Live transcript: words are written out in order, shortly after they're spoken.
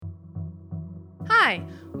Hi,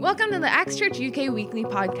 welcome to the Acts Church UK Weekly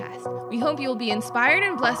Podcast. We hope you'll be inspired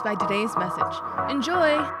and blessed by today's message.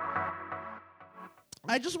 Enjoy!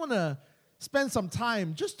 I just want to spend some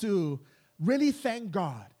time just to really thank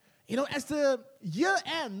God. You know, as the year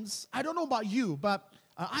ends, I don't know about you, but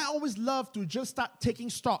I always love to just start taking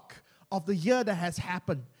stock of the year that has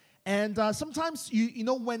happened. And sometimes, you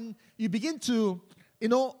know, when you begin to,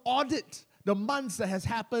 audit the months that has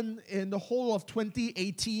happened in the whole of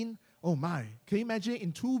 2018, oh my, can you imagine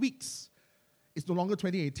in 2 weeks? It's no longer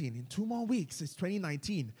 2018. In 2 more weeks, it's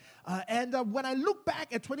 2019. And when I look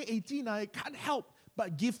back at 2018, I can't help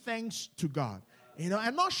but give thanks to God.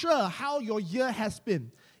 I'm not sure how your year has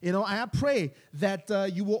been. I pray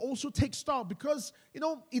that you will also take stock because,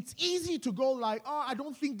 it's easy to go like, oh, I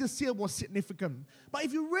don't think this year was significant. But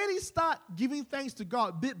if you really start giving thanks to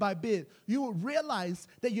God bit by bit, you will realize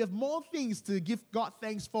that you have more things to give God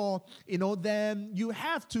thanks for, than you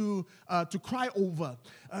have to cry over.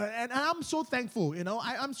 And I'm so thankful,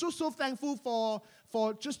 I'm so thankful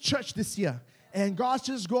for just church this year. And God's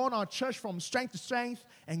just grown our church from strength to strength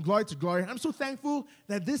and glory to glory. I'm so thankful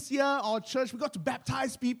that this year, our church, we got to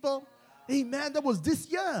baptize people. Amen. That was this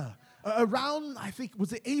year. Around, I think,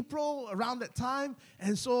 was it April, around that time?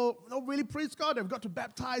 And so, really praise God that we got to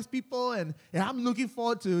baptize people. And I'm looking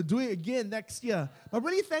forward to doing it again next year. But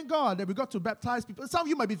really thank God that we got to baptize people. Some of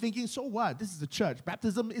you might be thinking, so what? This is the church.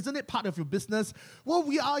 Baptism, isn't it part of your business? Well,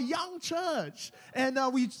 we are a young church. And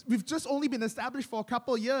we've just only been established for a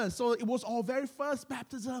couple of years. So it was our very first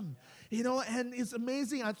baptism. And it's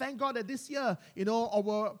amazing. I thank God that this year,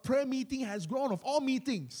 our prayer meeting has grown. Of all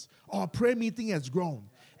meetings, our prayer meeting has grown.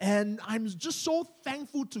 And I'm just so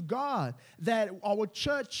thankful to God that our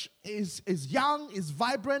church is young, is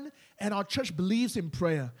vibrant, and our church believes in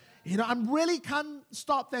prayer. I really can't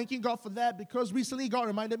stop thanking God for that because recently God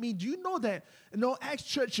reminded me, do you know that, Acts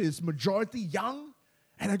Church is majority young?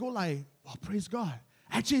 And I go like, well, praise God.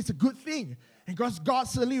 Actually, it's a good thing. And God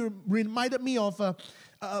suddenly reminded me of a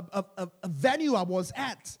venue I was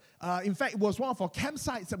at. In fact, it was one of our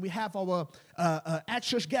campsites, and we have our Acts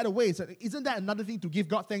Church Getaways. Isn't that another thing to give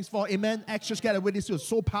God thanks for? Amen. Acts Church Getaway, this was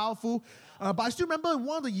so powerful. But I still remember in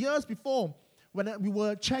one of the years before, when we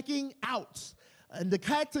were checking out, and the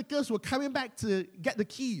caretakers were coming back to get the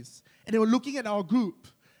keys, and they were looking at our group.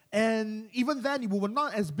 And even then, we were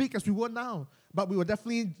not as big as we were now, but we were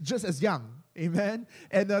definitely just as young. Amen.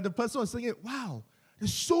 And the person was saying, wow,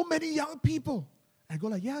 there's so many young people. And I go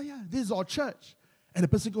like, yeah, this is our church. And the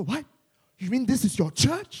person go, what? You mean this is your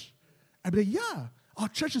church? I'd be like, yeah, our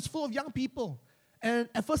church is full of young people. And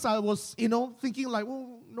at first I was, thinking like,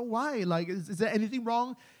 well, no, why? Like, is there anything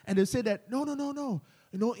wrong? And they said that, no.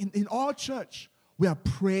 In our church, we are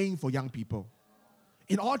praying for young people.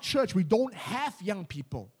 In our church, we don't have young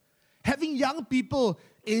people. Having young people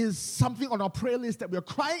is something on our prayer list that we are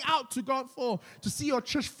crying out to God for, to see our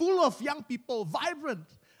church full of young people, vibrant,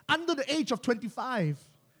 under the age of 25.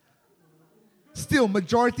 Still,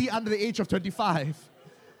 majority under the age of 25.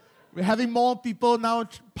 We're having more people now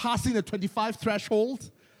passing the 25 threshold.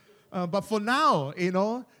 But for now,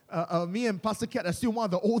 me and Pastor Kat are still one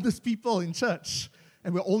of the oldest people in church.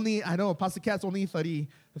 And Pastor Kat's only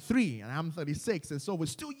 33, and I'm 36. And so we're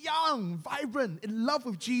still young, vibrant, in love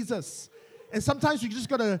with Jesus. And sometimes you just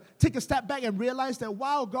got to take a step back and realize that,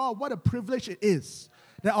 wow, God, what a privilege it is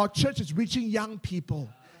that our church is reaching young people.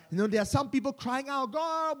 There are some people crying out,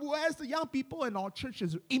 God, where's the young people? And our church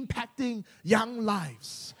is impacting young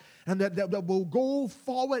lives. And that will go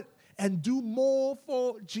forward and do more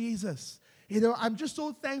for Jesus. I'm just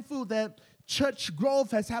so thankful that church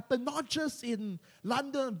growth has happened not just in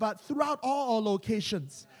London, but throughout all our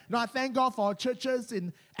locations. I thank God for our churches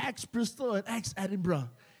in Acts Bristol and Acts Edinburgh.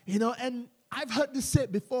 And I've heard this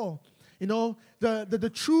said before.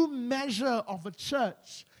 The true measure of a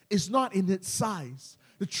church is not in its size.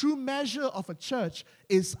 The true measure of a church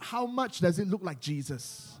is how much does it look like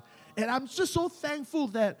Jesus. And I'm just so thankful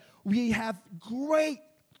that we have great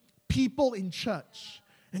people in church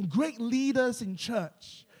and great leaders in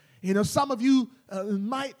church. Some of you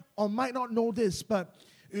might or might not know this, but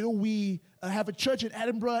we have a church in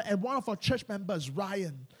Edinburgh, and one of our church members,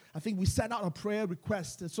 Ryan, I think we sent out a prayer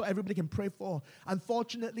request so everybody can pray for.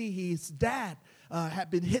 Unfortunately, his dad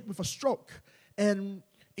had been hit with a stroke, and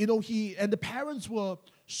the parents were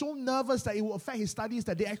so nervous that it would affect his studies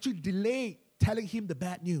that they actually delayed telling him the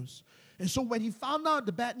bad news. And so when he found out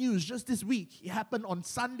the bad news just this week, it happened on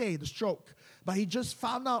Sunday, the stroke, but he just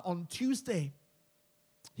found out on Tuesday.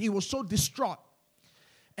 He was so distraught.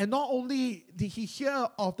 And not only did he hear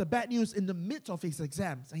of the bad news in the midst of his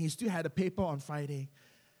exams, and he still had a paper on Friday,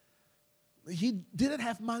 he didn't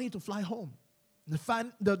have money to fly home. The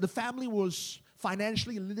family was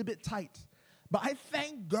financially a little bit tight. But I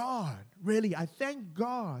thank God, really, I thank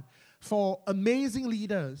God for amazing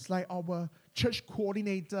leaders like our church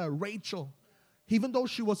coordinator, Rachel. Even though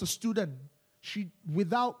she was a student, she,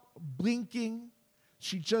 without blinking,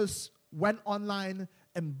 she just went online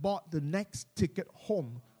and bought the next ticket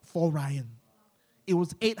home for Ryan. It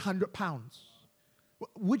was 800 pounds.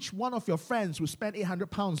 Which one of your friends would spend 800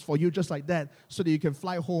 pounds for you just like that so that you can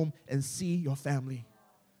fly home and see your family?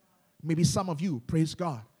 Maybe some of you, praise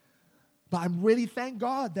God. But I'm really thank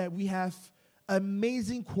God that we have an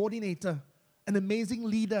amazing coordinator, an amazing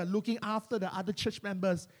leader looking after the other church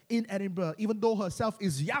members in Edinburgh, even though herself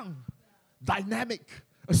is young, dynamic,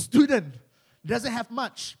 a student, doesn't have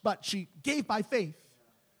much, but she gave by faith.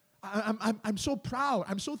 I'm so proud.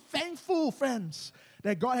 I'm so thankful, friends,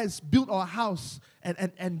 that God has built our house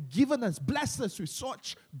and given us, blessed us with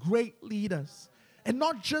such great leaders. And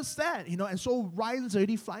not just that, and so Ryan's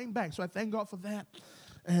already flying back, so I thank God for that.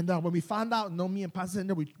 And when we found out, me and Pastor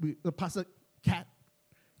Ender, Pastor Kat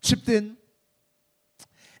chipped in.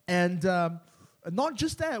 And not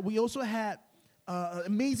just that, we also had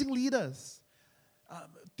amazing leaders.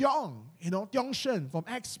 Tiong Shen from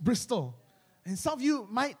ex-Bristol. And some of you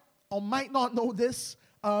might or might not know this,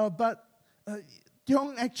 but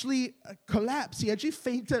Tiong actually collapsed. He actually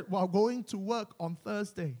fainted while going to work on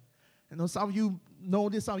Thursday. Some of you know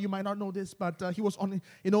this, some of you might not know this, but he was on,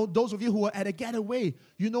 those of you who were at a getaway,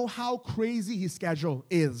 you know how crazy his schedule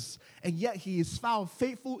is. And yet he is found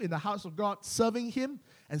faithful in the house of God, serving him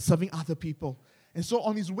and serving other people. And so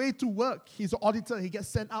on his way to work, he's an auditor. He gets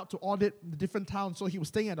sent out to audit the different towns. So he was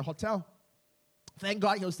staying at a hotel. Thank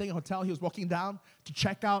God he was staying at a hotel. He was walking down to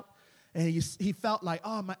check out. And he felt like,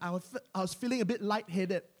 I was feeling a bit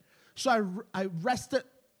lightheaded. So I rested,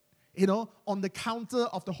 on the counter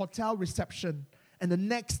of the hotel reception. And the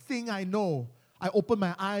next thing I know, I opened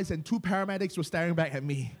my eyes and 2 paramedics were staring back at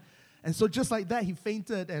me. And so just like that, he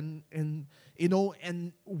fainted. And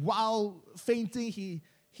while fainting,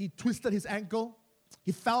 he twisted his ankle.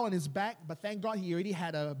 He fell on his back, but thank God he already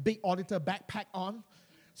had a big auditor backpack on.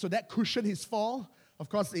 So that cushioned his fall. Of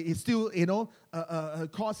course, it still,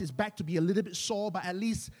 caused his back to be a little bit sore, but at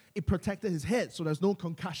least it protected his head, so there's no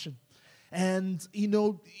concussion. And,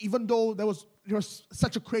 even though there was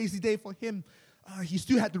such a crazy day for him, he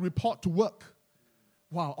still had to report to work.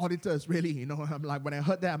 Wow, auditors, really, I'm like, when I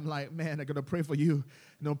heard that, I'm like, man, I'm going to pray for you.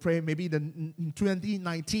 Pray maybe in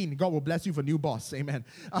 2019, God will bless you for a new boss, amen.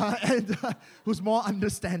 Who's more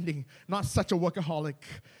understanding, not such a workaholic.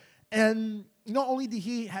 And not only did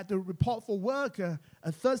he have to report for work, a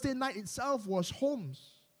Thursday night itself was homes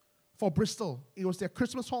for Bristol. It was their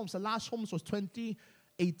Christmas homes. The last homes was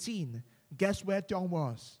 2018. Guess where Tiong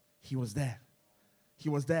was? He was there. He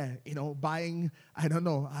was there, buying, I don't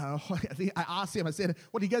know, I think I asked him, I said,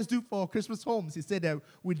 what do you guys do for Christmas homes? He said that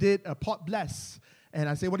we did a pot bless. And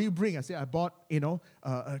I said, what do you bring? I said, I bought,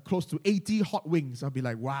 close to 80 hot wings. I'll be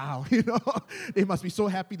like, wow, they must be so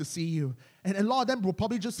happy to see you. And a lot of them were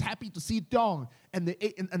probably just happy to see Tiong and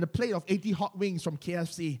the plate of 80 hot wings from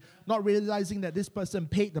KFC, not realizing that this person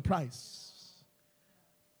paid the price.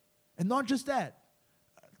 And not just that,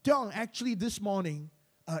 Tiong actually this morning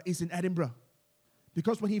is in Edinburgh.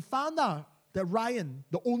 Because when he found out that Ryan,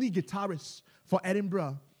 the only guitarist for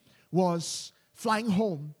Edinburgh, was flying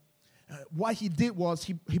home, what he did was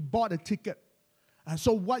he bought a ticket.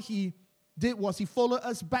 So what he did was he followed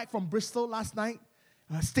us back from Bristol last night,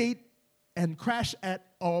 stayed and crashed at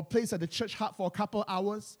our place at the church hut for a couple of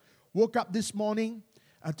hours, woke up this morning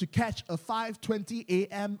to catch a 5:20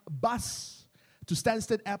 a.m. bus to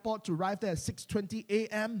Stansted Airport to arrive there at 6:20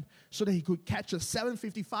 a.m. so that he could catch a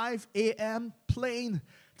 7:55 a.m. plane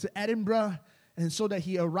to Edinburgh, and so that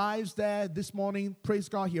he arrives there this morning. Praise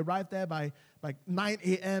God, he arrived there by 9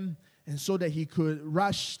 a.m. and so that he could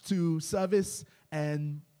rush to service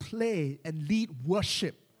and play and lead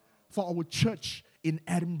worship for our church in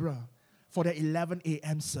Edinburgh for the 11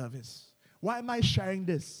 a.m. service. Why am I sharing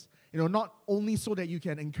this? Not only so that you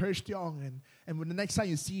can encourage Tiong and when the next time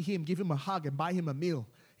you see him, give him a hug and buy him a meal,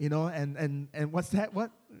 and what's that?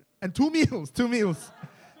 What? And 2 meals.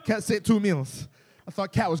 Kat said 2 meals. I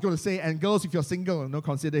thought Kat was going to say, and girls, if you're single,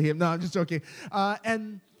 consider him. No, I'm just joking.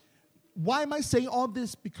 And why am I saying all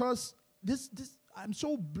this? Because this I'm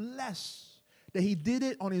so blessed that he did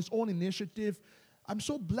it on his own initiative. I'm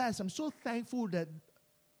so blessed. I'm so thankful that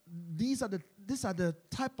these are the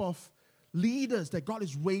type of leaders that God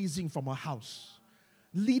is raising from our house.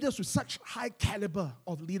 Leaders with such high caliber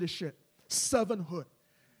of leadership, servanthood,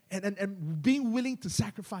 and being willing to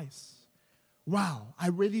sacrifice. Wow, I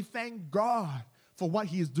really thank God for what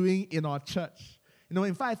He is doing in our church.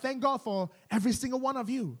 In fact, I thank God for every single one of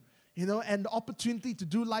you. and the opportunity to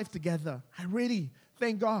do life together. I really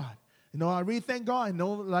thank God. I really thank God.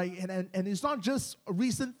 And it's not just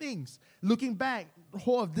recent things. Looking back, the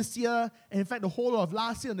whole of this year, and in fact, the whole of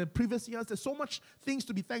last year and the previous years, there's so much things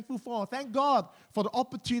to be thankful for. Thank God for the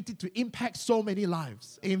opportunity to impact so many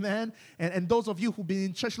lives. Amen. And those of you who've been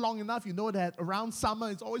in church long enough, you know that around summer,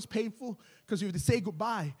 it's always painful because you have to say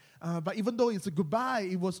goodbye. But even though it's a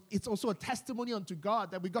goodbye, it's also a testimony unto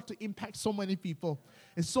God that we got to impact so many people.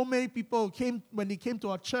 And so many people when they came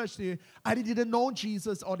to our church, they either didn't know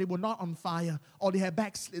Jesus, or they were not on fire, or they had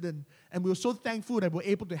backslidden. And we were so thankful that we were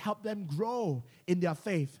able to help them grow in their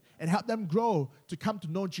faith and help them grow to come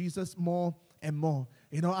to know Jesus more and more.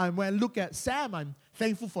 When I look at Sam, I'm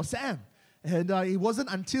thankful for Sam. And it wasn't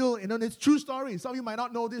until, it's a true story. Some of you might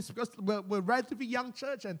not know this because we're a relatively young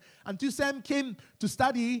church. And until Sam came to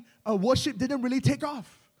study, worship didn't really take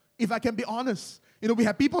off, if I can be honest. We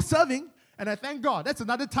had people serving, and I thank God. That's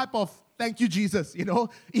another type of thank you, Jesus.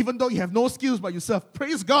 Even though you have no skills but you serve,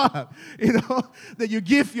 praise God, that you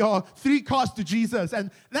give your 3 chords to Jesus. And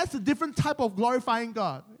that's a different type of glorifying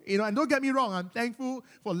God. And don't get me wrong, I'm thankful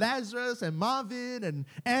for Lazarus and Marvin and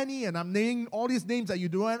Annie, and I'm naming all these names that you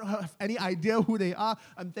don't have any idea who they are.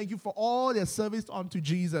 I'm thankful for all their service unto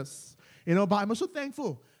Jesus. But I'm also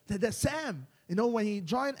thankful that Sam, when he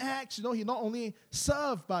joined Acts, he not only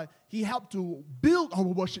served, but he helped to build our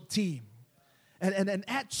worship team. And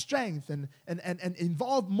add strength and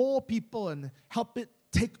involve more people and help it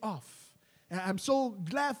take off. And I'm so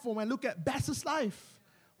glad for when I look at Bess's life.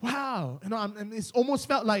 Wow. And it's almost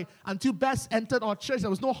felt like until Bess entered our church, there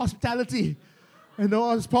was no hospitality.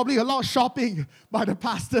 There's probably a lot of shopping by the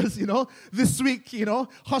pastors, This week,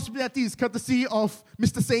 hospitality is courtesy of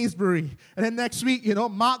Mr. Sainsbury. And then next week,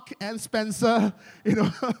 Mark and Spencer,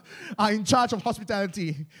 are in charge of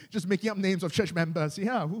hospitality. Just making up names of church members.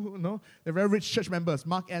 Yeah, they're very rich church members,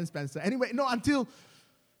 Mark and Spencer. Anyway, until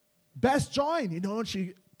Bess joined,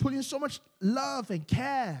 she put in so much love and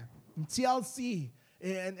care in TLC.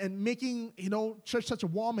 And making, church such a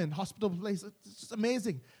warm and hospitable place. It's just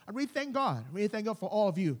amazing. I really thank God. I really thank God for all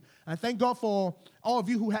of you. I thank God for all of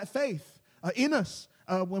you who had faith in us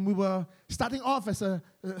when we were starting off as a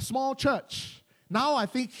small church. Now I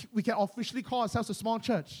think we can officially call ourselves a small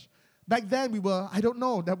church. Back then we were, I don't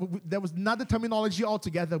know, there was another terminology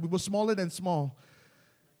altogether. We were smaller than small.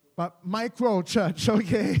 But micro church,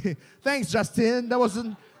 okay. Thanks, Justin. That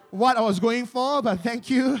wasn't what I was going for, but thank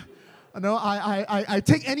you. I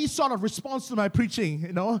take any sort of response to my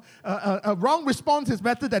preaching. A wrong response is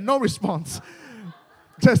better than no response.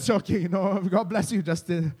 Just joking. God bless you,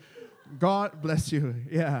 Justin. God bless you.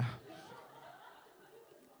 Yeah.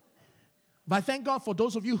 But I thank God for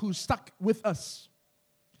those of you who stuck with us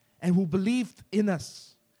and who believed in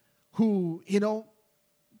us, who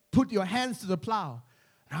put your hands to the plow.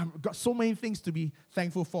 I've got so many things to be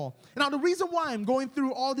thankful for. Now, the reason why I'm going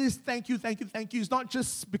through all this thank you is not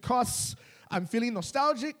just because I'm feeling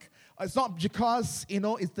nostalgic. It's not because,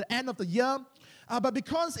 it's the end of the year. But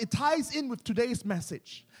because it ties in with today's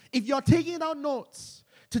message. If you're taking down notes,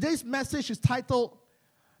 today's message is titled,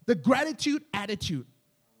 The Gratitude Attitude.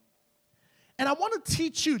 And I want to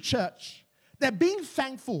teach you, church, that being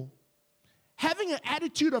thankful, having an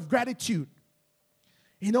attitude of gratitude,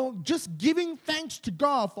 just giving thanks to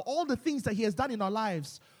God for all the things that He has done in our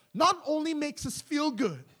lives not only makes us feel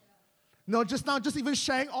good. Just even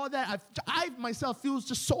sharing all that, I myself feel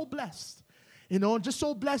just so blessed. Just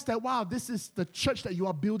so blessed that, wow, this is the church that you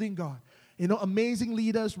are building, God. Amazing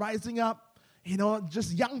leaders rising up,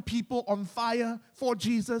 just young people on fire for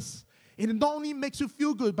Jesus. It not only makes you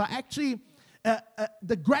feel good, but actually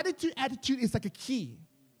the gratitude attitude is like a key.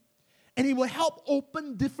 And it will help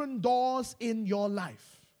open different doors in your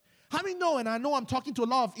life. How many know, and I know I'm talking to a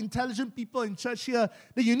lot of intelligent people in church here,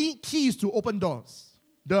 that you need keys to open doors?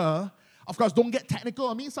 Duh. Of course, don't get technical.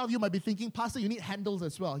 I mean, some of you might be thinking, Pastor, you need handles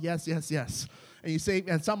as well. Yes. And you say,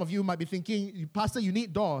 and some of you might be thinking, Pastor, you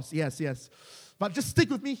need doors. Yes. But just stick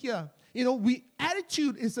with me here.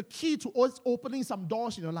 Attitude is a key to us opening some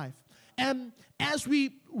doors in your life. And as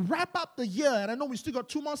we wrap up the year, and I know we still got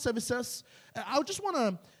 2 more services, I just want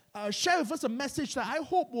to share with us a message that I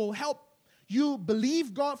hope will help you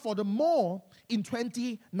believe God for the more in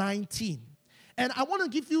 2019. And I want to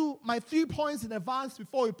give you my 3 points in advance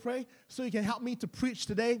before we pray so you can help me to preach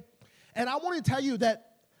today. And I want to tell you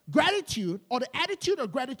that gratitude, or the attitude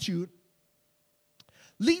of gratitude,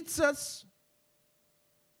 leads us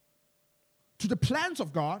to the plans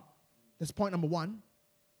of God. That's point number 1.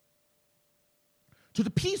 To the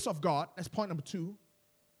peace of God. That's point number 2.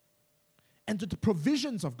 And to the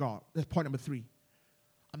provisions of God. That's point number 3.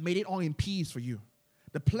 I made it all in P's for you.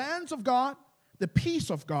 The plans of God, the peace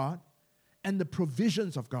of God, and the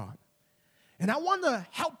provisions of God. And I want to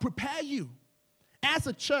help prepare you as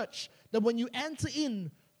a church that when you enter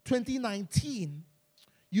in 2019,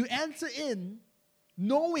 you enter in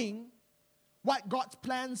knowing what God's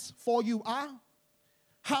plans for you are,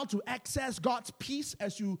 how to access God's peace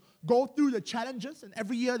as you go through the challenges. And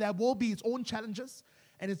every year there will be its own challenges.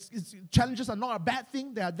 And challenges are not a bad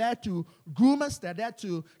thing. They are there to groom us. They're there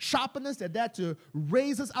to sharpen us. They're there to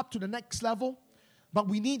raise us up to the next level. But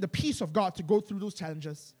we need the peace of God to go through those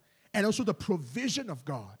challenges. And also the provision of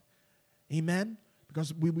God. Amen?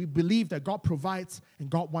 Because we believe that God provides and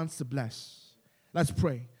God wants to bless. Let's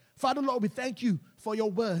pray. Father, Lord, we thank you for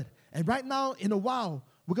your word. And right now, in a while,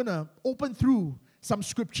 we're going to open through some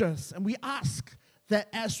scriptures. And we ask that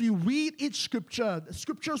as we read each scripture, the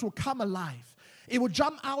scriptures will come alive. It will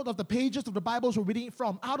jump out of the pages of the Bibles we're reading it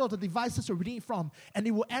from, out of the devices we're reading it from, and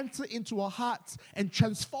it will enter into our hearts and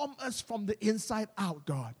transform us from the inside out,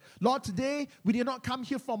 God. Lord, today, we did not come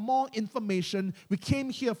here for more information. We came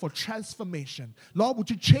here for transformation. Lord, would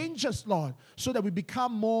you change us, Lord, so that we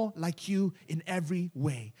become more like you in every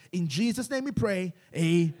way. In Jesus' name we pray,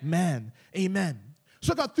 amen. Amen.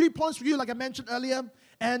 So I got 3 points for you, like I mentioned earlier,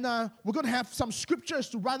 and we're going to have some scriptures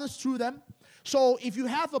to run us through them. So if you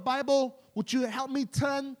have a Bible, would you help me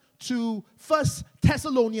turn to 1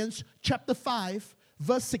 Thessalonians chapter 5,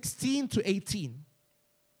 verse 16 to 18.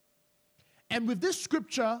 And with this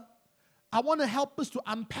scripture, I want to help us to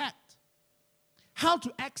unpack how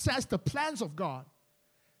to access the plans of God,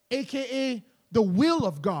 aka the will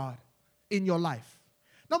of God in your life.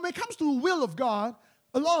 Now, when it comes to the will of God,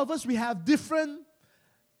 a lot of us, we have different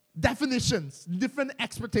definitions, different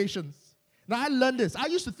expectations. Now, I learned this. I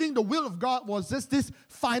used to think the will of God was just this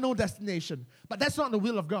final destination. But that's not the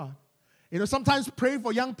will of God. You know, sometimes praying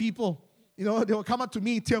for young people, you know, they will come up to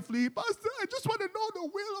me tearfully, Pastor, I just want to know the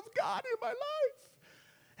will of God in my life.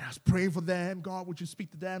 And I was praying for them. God, would you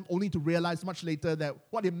speak to them? Only to realize much later that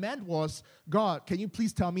what it meant was, God, can you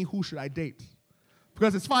please tell me who should I date?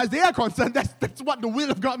 Because as far as they are concerned, that's what the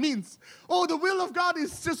will of God means. Oh, the will of God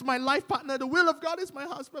is just my life partner. The will of God is my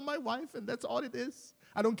husband, my wife, and that's all it is.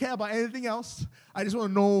 I don't care about anything else. I just want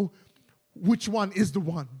to know which one is the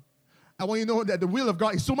one. I want you to know that the will of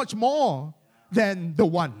God is so much more than the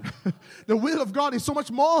one. The will of God is so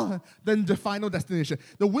much more than the final destination.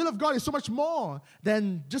 The will of God is so much more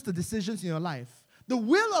than just the decisions in your life. The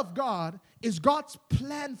will of God is God's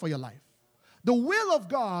plan for your life. The will of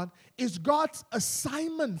God is God's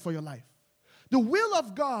assignment for your life. The will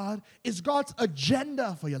of God is God's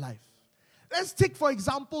agenda for your life. Let's take, for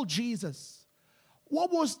example, Jesus. What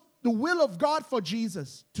was the will of God for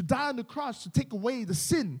Jesus? To die on the cross, to take away the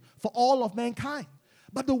sin for all of mankind.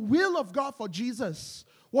 But the will of God for Jesus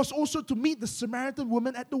was also to meet the Samaritan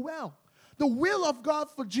woman at the well. The will of God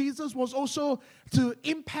for Jesus was also to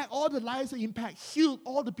impact all the lives that he impacted, heal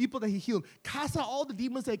all the people that he healed, cast out all the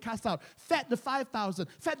demons that he cast out, fed the 5,000,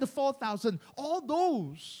 fed the 4,000. All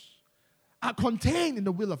those are contained in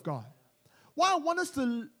the will of God. What I want us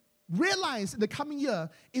to realize in the coming year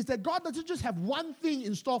is that God doesn't just have one thing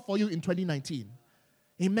in store for you in 2019.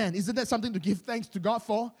 Amen. Isn't that something to give thanks to God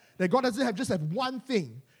for? That God doesn't just have one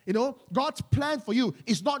thing. You know, God's plan for you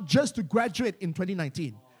is not just to graduate in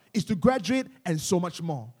 2019. It's to graduate and so much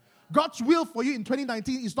more. God's will for you in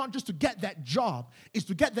 2019 is not just to get that job. It's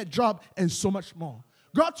to get that job and so much more.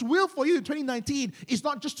 God's will for you in 2019 is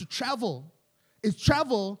not just to travel. It's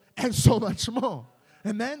travel and so much more.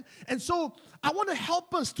 Amen? And so I want to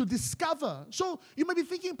help us to discover. So you might be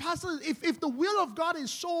thinking, Pastor, if the will of God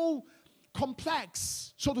is so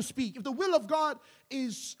complex, so to speak, if the will of God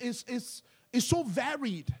is so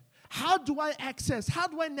varied, how do I access, how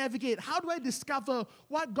do I navigate, how do I discover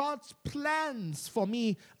what God's plans for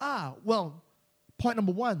me are? Well, point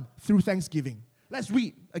number 1, through thanksgiving. Let's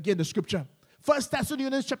read again the scripture. 1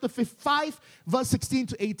 Thessalonians chapter 5, verse 16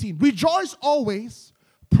 to 18. Rejoice always,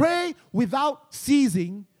 pray without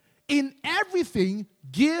ceasing, in everything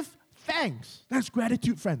give thanks. That's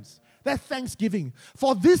gratitude, friends. That's thanksgiving.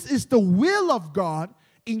 For this is the will of God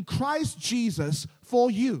in Christ Jesus for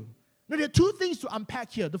you. Now, there are 2 things to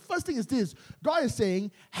unpack here. The first thing is this. God is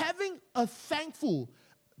saying, having a thankful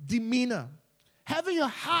demeanor, having a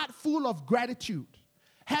heart full of gratitude,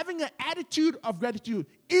 having an attitude of gratitude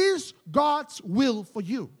is God's will for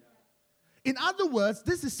you. In other words,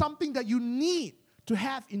 this is something that you need to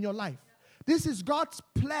have in your life. This is God's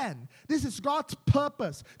plan. This is God's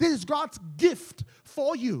purpose. This is God's gift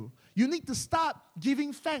for you. You need to start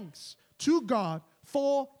giving thanks to God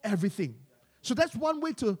for everything. So that's one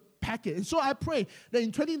way to pack it. And so I pray that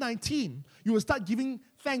in 2019, you will start giving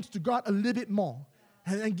thanks to God a little bit more.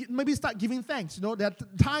 And maybe start giving thanks. You know, there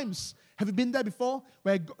are times Have you been there before?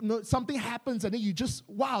 Where something happens and then you just,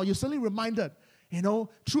 wow, you're suddenly reminded,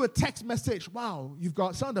 through a text message, wow, you've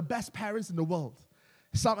got some of the best parents in the world.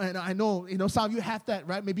 And I know, some of you have that,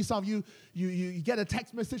 right? Maybe some of you get a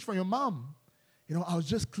text message from your mom. I was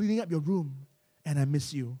just cleaning up your room and I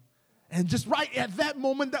miss you. And just right at that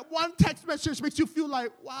moment, that one text message makes you feel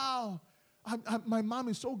like, wow, my mom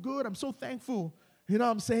is so good. I'm so thankful. You know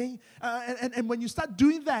what I'm saying? And when you start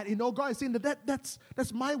doing that, God is saying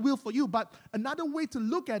that's my will for you. But another way to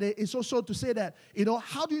look at it is also to say that,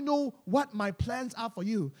 how do you know what my plans are for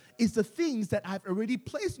you? It's the things that I've already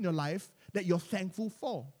placed in your life that you're thankful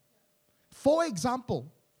for. For example,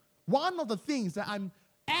 one of the things that I'm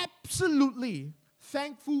absolutely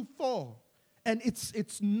thankful for, and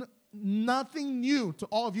it's nothing new to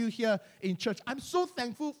all of you here in church. I'm so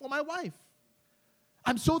thankful for my wife.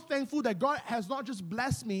 I'm so thankful that God has not just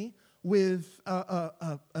blessed me with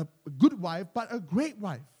a good wife, but a great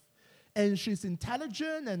wife. And she's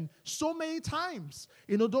intelligent, and so many times,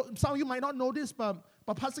 some of you might not know this, but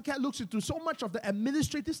Pastor Cat looks into so much of the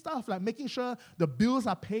administrative stuff, like making sure the bills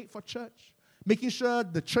are paid for church, making sure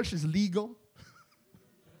the church is legal,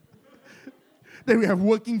 that we have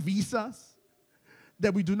working visas,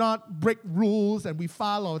 that we do not break rules, and we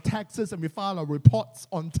file our taxes and we file our reports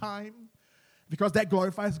on time, because that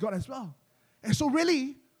glorifies God as well. And so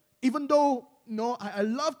really, even though, I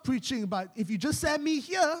love preaching, but if you just send me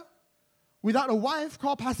here without a wife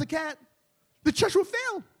called Pastor Cat, the church will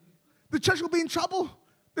fail. The church will be in trouble.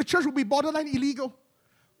 The church will be borderline illegal.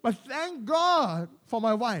 But thank God for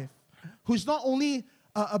my wife, who's not only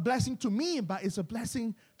a blessing to me, but it's a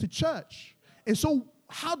blessing to church. And so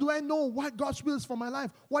how do I know what God's will is for my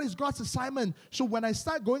life? What is God's assignment? So when I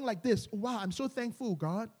start going like this, wow, I'm so thankful,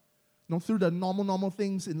 God. Through the normal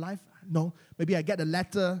things in life. No, maybe I get a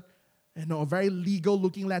letter, a very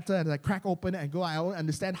legal-looking letter, and I crack open it and go, I only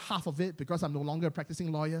understand half of it because I'm no longer a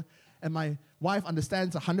practicing lawyer, and my wife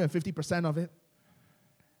understands 150% of it.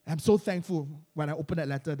 I'm so thankful when I open that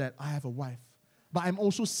letter that I have a wife. But I'm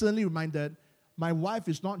also certainly reminded my wife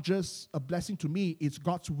is not just a blessing to me, it's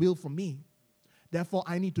God's will for me. Therefore,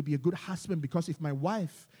 I need to be a good husband, because if my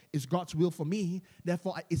wife is God's will for me,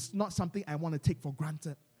 therefore, it's not something I want to take for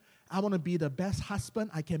granted. I want to be the best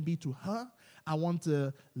husband I can be to her. I want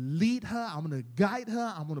to lead her. I want to guide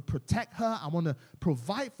her. I want to protect her. I want to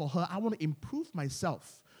provide for her. I want to improve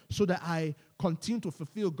myself so that I continue to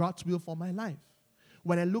fulfill God's will for my life.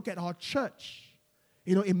 When I look at our church,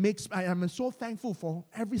 I'm so thankful for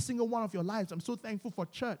every single one of your lives. I'm so thankful for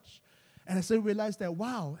church. And I suddenly realized that,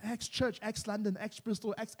 wow, ex-church, ex-London,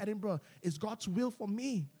 ex-Bristol, ex-Edinburgh is God's will for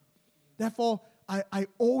me. Therefore, I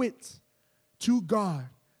owe it to God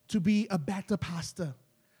to be a better pastor,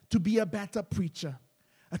 to be a better preacher,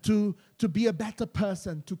 to be a better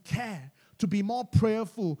person, to care, to be more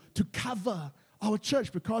prayerful, to cover our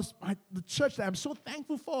church, because the church that I'm so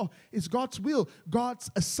thankful for is God's will,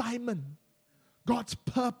 God's assignment, God's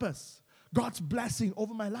purpose, God's blessing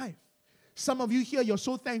over my life. Some of you here, you're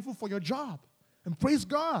so thankful for your job, and praise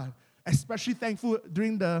God, especially thankful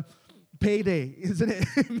during the payday, isn't it?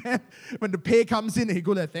 Amen. When the pay comes in, and you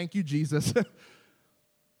go there, thank you, Jesus.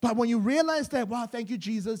 But when you realize that, wow, thank you,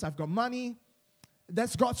 Jesus, I've got money,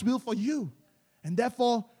 that's God's will for you. And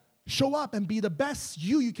therefore, show up and be the best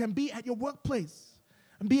you can be at your workplace.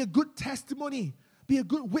 And be a good testimony. Be a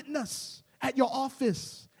good witness at your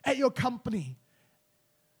office, at your company.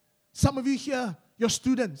 Some of you here, you're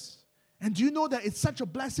students. And do you know that it's such a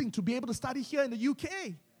blessing to be able to study here in the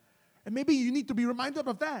UK? And maybe you need to be reminded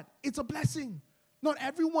of that. It's a blessing. Not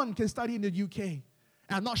everyone can study in the UK.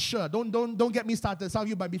 I'm not sure. Don't get me started. Some of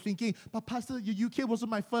you might be thinking, but Pastor, the UK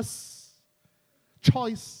wasn't my first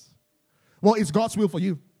choice. Well, it's God's will for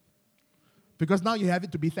you. Because now you have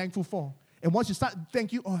it to be thankful for. And once you start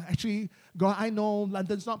thank you, actually, God, I know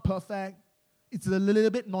London's not perfect. It's a little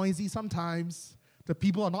bit noisy sometimes. The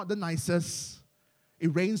people are not the nicest.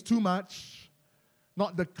 It rains too much.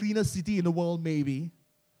 Not the cleanest city in the world, maybe.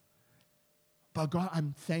 But God,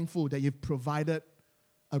 I'm thankful that you've provided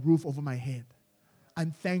a roof over my head.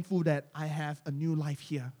 I'm thankful that I have a new life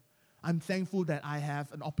here. I'm thankful that I have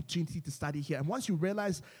an opportunity to study here. And once you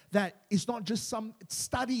realize that it's not just some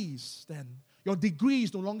studies, then your degree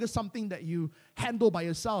is no longer something that you handle by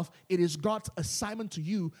yourself. It is God's assignment to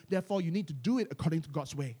you. Therefore, you need to do it according to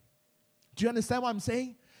God's way. Do you understand what I'm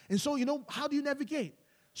saying? And so, how do you navigate?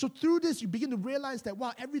 So through this, you begin to realize that,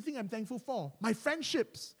 wow, everything I'm thankful for. My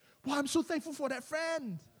friendships. Wow, I'm so thankful for that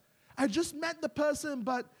friend. I just met the person,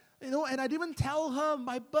 but, and I didn't tell her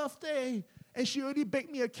my birthday, and she already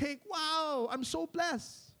baked me a cake. Wow, I'm so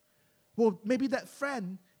blessed. Well, maybe that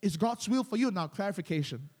friend is God's will for you. Now,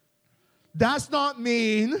 clarification. Does not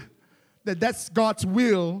mean that that's God's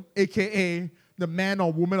will, aka the man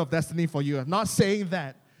or woman of destiny for you. I'm not saying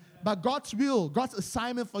that. But God's will, God's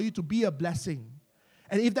assignment for you to be a blessing.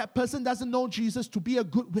 And if that person doesn't know Jesus, to be a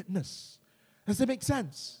good witness. Does that make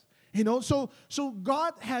sense? So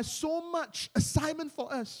God has so much assignment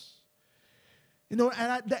for us.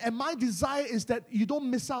 And my desire is that you don't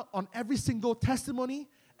miss out on every single testimony,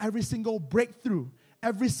 every single breakthrough,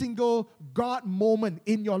 every single God moment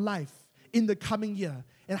in your life in the coming year.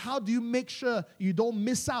 And how do you make sure you don't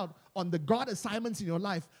miss out on the God assignments in your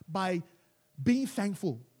life? By being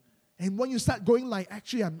thankful. And when you start going like,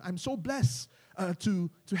 actually, I'm so blessed to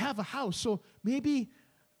have a house. So maybe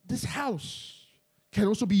this house can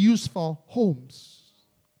also be used for homes.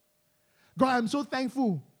 God, I'm so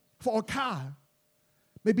thankful for a car.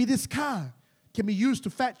 Maybe this car can be used to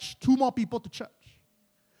fetch 2 more people to church.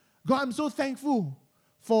 God, I'm so thankful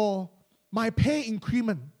for my pay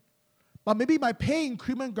increment. But maybe my pay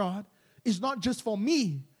increment, God, is not just for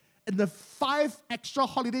me and the 5 extra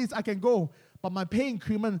holidays I can go, but my pay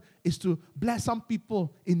increment is to bless some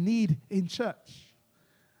people in need in church.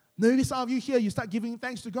 Maybe some of you here, you start giving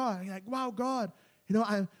thanks to God. You're like, wow, God,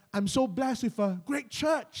 I'm so blessed with a great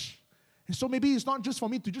church. And so maybe it's not just for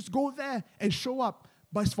me to just go there and show up,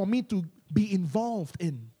 but it's for me to be involved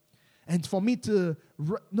in. And for me to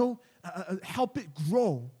help it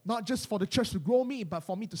grow. Not just for the church to grow me, but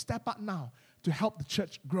for me to step up now to help the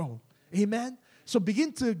church grow. Amen? So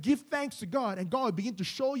begin to give thanks to God, and God will begin to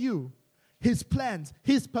show you His plans,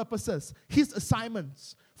 His purposes, His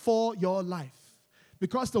assignments for your life.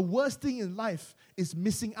 Because the worst thing in life is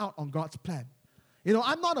missing out on God's plan.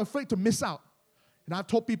 I'm not afraid to miss out. And I've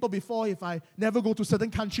told people before, if I never go to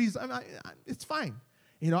certain countries, it's fine.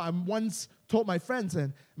 I once told my friends,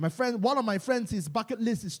 and one of my friends, his bucket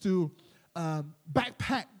list is to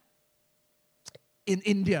backpack in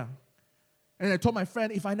India. And I told my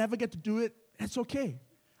friend, if I never get to do it, it's okay.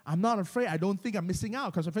 I'm not afraid. I don't think I'm missing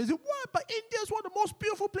out. Because my friend said, what? But India is one of the most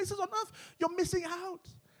beautiful places on earth. You're missing out.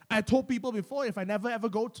 I told people before, if I never ever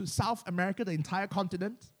go to South America, the entire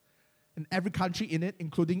continent, and every country in it,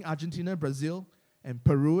 including Argentina, Brazil, and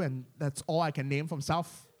Peru, and that's all I can name from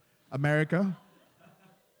South America,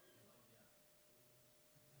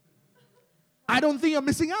 I don't think I'm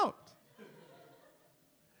missing out.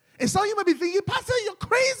 And some of you might be thinking, Pastor, you're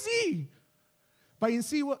crazy. But you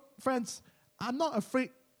see what, friends, I'm not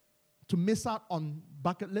afraid to miss out on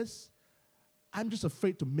bucket lists. I'm just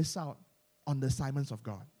afraid to miss out on the assignments of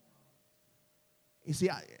God. You see,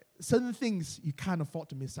 certain things you can't afford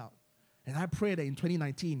to miss out. And I pray that in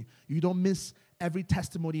 2019, you don't miss every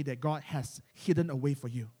testimony that God has hidden away for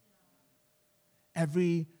you.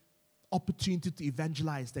 Every opportunity to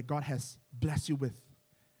evangelize that God has blessed you with.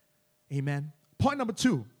 Amen. Point number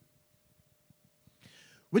 2.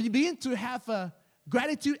 When you begin to have a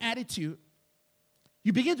gratitude attitude,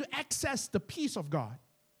 you begin to access the peace of God.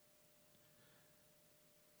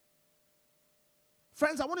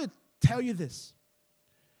 Friends, I want to tell you this.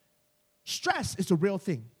 Stress is a real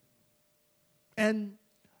thing. And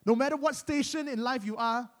no matter what station in life you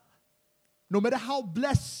are, no matter how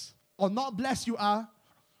blessed or not blessed you are,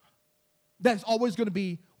 there's always going to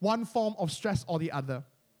be one form of stress or the other.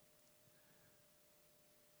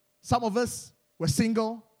 Some of us were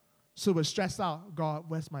single, so we're stressed out. God,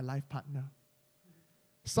 where's my life partner?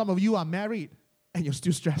 Some of you are married, and you're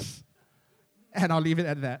still stressed. And I'll leave it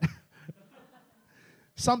at that.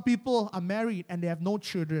 Some people are married, and they have no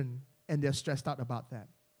children, and they're stressed out about that.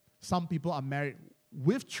 Some people are married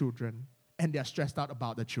with children, and they're stressed out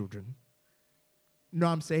about the children. You know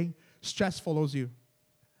what I'm saying? Stress follows you.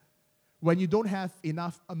 When you don't have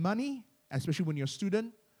enough money, especially when you're a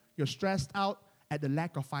student, you're stressed out at the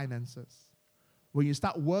lack of finances. When you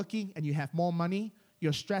start working and you have more money,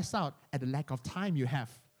 you're stressed out at the lack of time you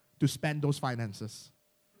have to spend those finances.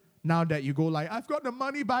 Now that you go like, I've got the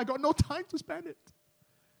money, but I got no time to spend it.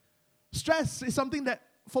 Stress is something that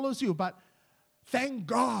follows you, but thank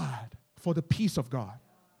God for the peace of God.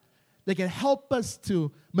 They can help us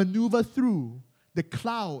to maneuver through the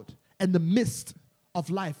cloud and the mist of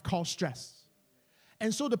life called stress.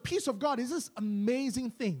 And so the peace of God is this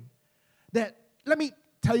amazing thing that, let me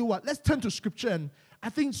tell you what, let's turn to Scripture, and I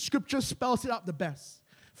think Scripture spells it out the best.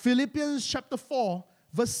 Philippians chapter 4,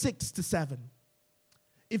 verse 6 to 7.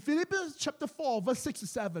 In Philippians chapter 4, verse 6 to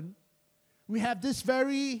 7, we have this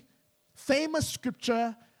very famous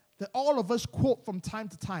scripture that all of us quote from time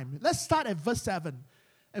to time. Let's start at verse 7.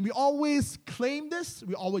 And we always claim this,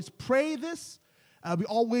 we always pray this, we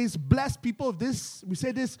always bless people with this. We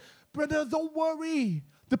say this, brother, don't worry.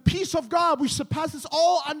 The peace of God, which surpasses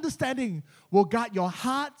all understanding, will guard your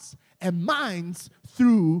hearts and minds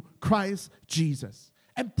through Christ Jesus.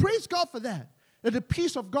 And praise God for that. That the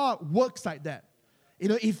peace of God works like that.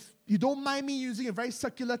 If you don't mind me using a very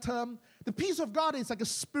circular term, the peace of God is like a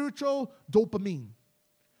spiritual dopamine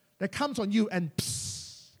that comes on you and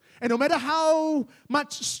psst. And no matter how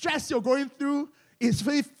much stress you're going through, it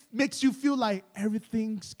really makes you feel like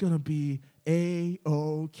everything's going to be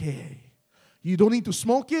A-okay. You don't need to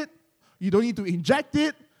smoke it. You don't need to inject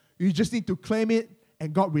it. You just need to claim it,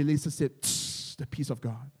 and God releases it. Psst, the peace of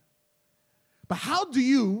God. But how do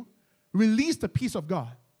you release the peace of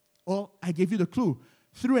God? Well, I gave you the clue.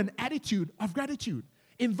 Through an attitude of gratitude.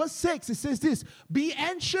 In verse 6, it says this, be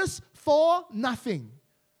anxious for nothing,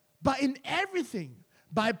 but in everything,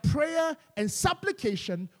 by prayer and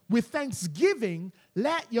supplication, with thanksgiving,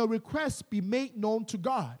 let your requests be made known to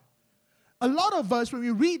God. A lot of us, when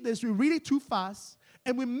we read this, we read it too fast,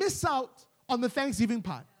 and we miss out on the thanksgiving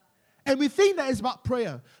part. And we think that it's about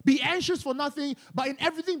prayer. Be anxious for nothing, but in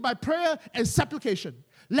everything by prayer and supplication.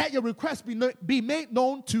 Let your requests be made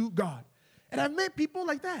known to God. And I've met people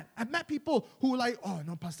like that. I've met people who are like, oh,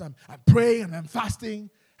 no, Pastor, I'm praying and I'm fasting.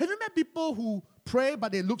 Have you met people who pray,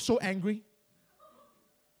 but they look so angry?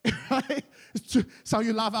 Right? So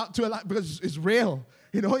you laugh out to a lot because it's real.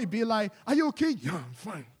 You'd be like, are you okay? Yeah, I'm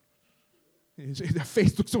fine. Their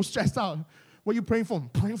face looks so stressed out. What are you praying for? I'm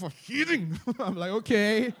praying for healing. I'm like,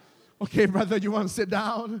 okay, brother, you want to sit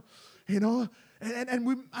down? And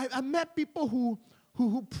I met people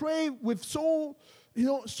who pray with so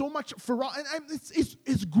much ferocity. And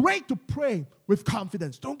it's great to pray with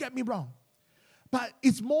confidence. Don't get me wrong. But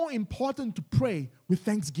it's more important to pray with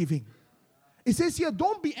thanksgiving. It says here,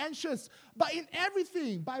 don't be anxious, but in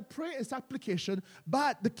everything, by prayer and supplication.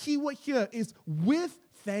 But the key word here is with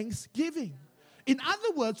thanksgiving. In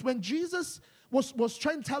other words, when Jesus was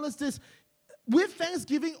trying to tell us this, with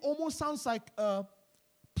thanksgiving almost sounds like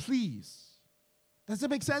please. Does that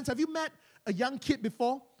make sense? Have you met a young kid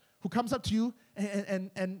before who comes up to you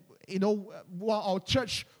and while our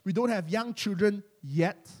church, we don't have young children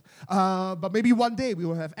yet, but maybe one day we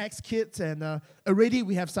will have ex-kids, and already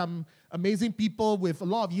we have some amazing people with a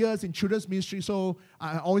lot of years in children's ministry. So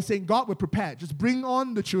I always say, God, we're prepared. Just bring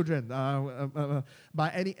on the children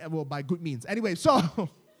by good means. Anyway, so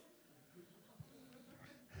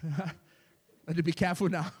I have to be careful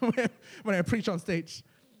now when I preach on stage.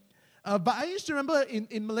 But I used to remember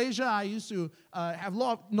in Malaysia, I used to have a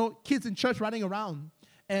lot of kids in church running around.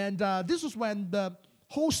 And this was when the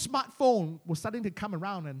whole smartphone was starting to come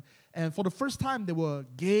around. And for the first time, there were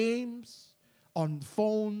games on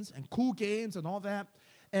phones and cool games and all that.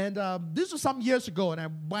 And this was some years ago.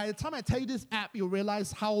 And by the time I tell you this app, you'll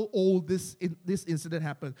realize how old this incident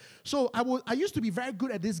happened. So I used to be very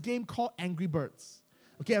good at this game called Angry Birds.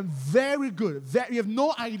 Okay, I'm very good. You have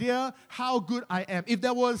no idea how good I am. If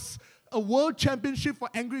there was a world championship for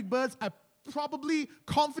Angry Birds, I probably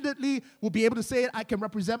confidently will be able to say I can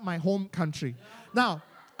represent my home country. Now,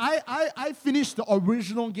 I finished the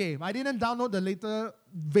original game. I didn't download the later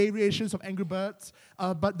variations of Angry Birds,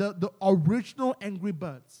 but the original Angry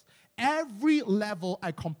Birds. Every level,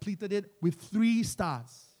 I completed it with 3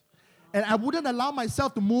 stars. And I wouldn't allow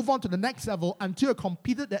myself to move on to the next level until I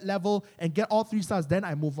completed that level and get all 3 stars, then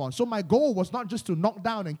I move on. So my goal was not just to knock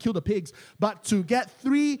down and kill the pigs, but to get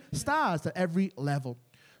 3 stars at every level.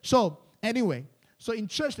 So anyway, so in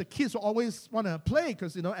church, the kids will always want to play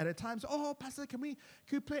because, at a time, oh, Pastor, can we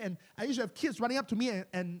play? And I used to have kids running up to me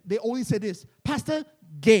and they always say this, Pastor,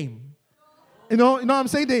 game. You know what I'm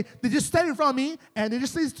saying? They just stand in front of me and they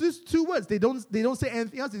just say these 2 words. They don't say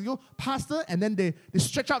anything else. They go, Pastor, and then they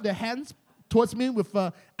stretch out their hands towards me with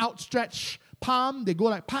outstretched palm. They go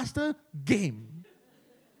like, Pastor, game.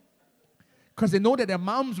 Because they know that their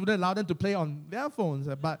moms wouldn't allow them to play on their phones.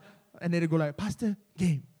 And then they go like, Pastor,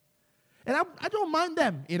 game. And I don't mind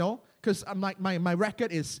them, because I'm like, my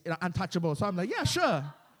record is untouchable. So I'm like, yeah, sure.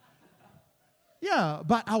 Yeah,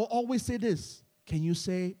 but I will always say this. Can you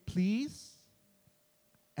say, please?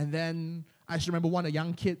 And then I just remember one of the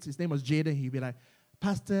young kids, his name was Jaden, he'd be like,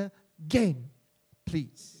 Pastor, game,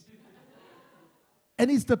 please. And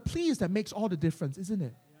it's the please that makes all the difference, isn't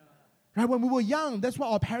it? Yeah. Right? When we were young, that's what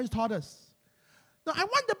our parents taught us. No, I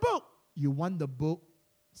want the book. You want the book?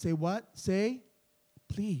 Say what? Say,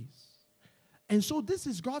 please. And so this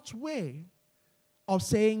is God's way of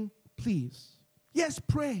saying, please. Yes,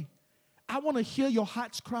 pray. I want to hear your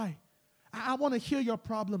heart's cry. I want to hear your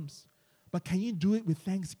problems. But can you do it with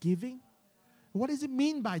thanksgiving? What does it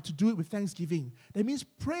mean by to do it with thanksgiving? That means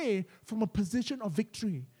pray from a position of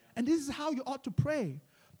victory. And this is how you ought to pray.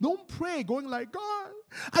 Don't pray going like, God,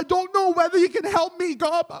 I don't know whether you can help me,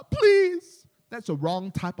 God, but please. That's a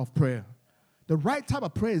wrong type of prayer. The right type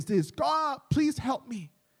of prayer is this, God, please help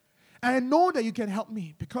me. And I know that you can help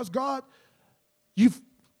me because, God, you've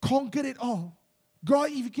conquered it all. God,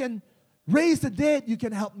 if you can raise the dead, you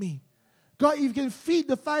can help me. God, if you can feed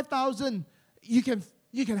the 5,000, you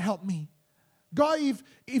can help me. God,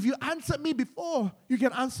 if you answered me before, you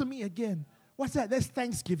can answer me again. What's that? That's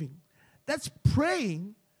thanksgiving. That's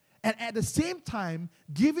praying and at the same time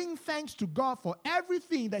giving thanks to God for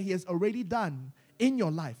everything that He has already done in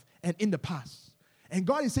your life and in the past. And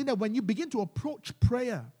God is saying that when you begin to approach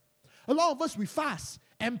prayer, a lot of us, we fast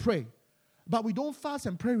and pray, but we don't fast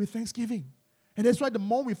and pray with thanksgiving. And that's why the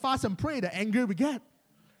more we fast and pray, the angrier we get.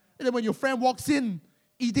 And then when your friend walks in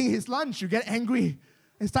eating his lunch, you get angry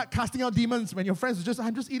and start casting out demons when your friends are just,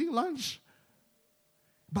 I'm just eating lunch.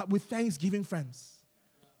 But with thanksgiving, friends.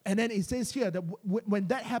 And then it says here that when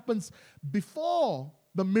that happens, before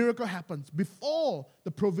the miracle happens, before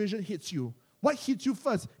the provision hits you, what hits you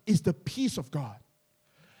first is the peace of God.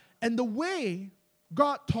 And the way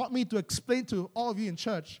God taught me to explain to all of you in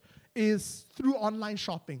church is through online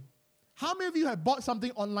shopping. How many of you have bought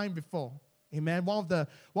something online before? Amen.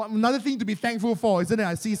 Another thing to be thankful for, isn't it?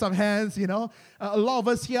 I see some hands, A lot of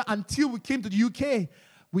us here, until we came to the UK,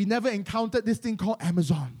 we never encountered this thing called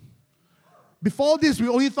Amazon. Before this, we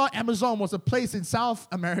only thought Amazon was a place in South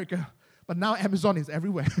America. But now Amazon is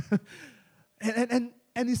everywhere. and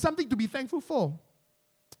it's something to be thankful for.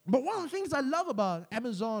 But one of the things I love about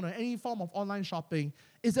Amazon or any form of online shopping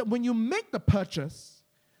is that when you make the purchase,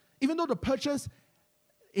 even though the purchase,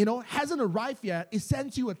 hasn't arrived yet, it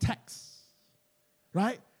sends you a text.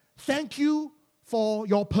 Right? Thank you for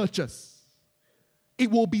your purchase. It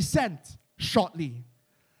will be sent shortly.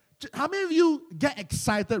 How many of you get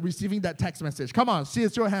excited receiving that text message? Come on, see,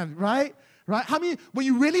 it's your hand, right? Right? How many, when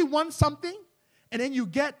you really want something, and then you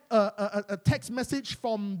get a text message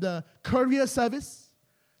from the courier service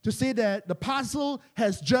to say that the parcel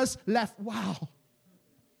has just left. Wow.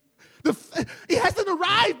 It hasn't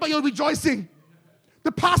arrived, but you're rejoicing.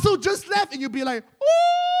 The parcel just left, and you'll be like,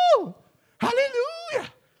 oh,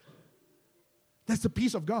 hallelujah. That's the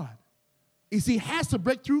peace of God. You see, has the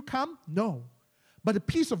breakthrough come? No. But the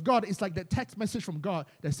peace of God is like that text message from God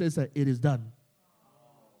that says that it is done.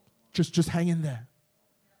 Just hang in there.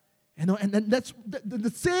 And then that's the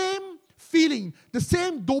same feeling, the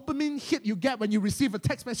same dopamine hit you get when you receive a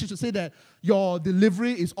text message to say that your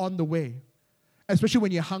delivery is on the way. Especially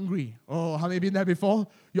when you're hungry. Oh, how many been there before?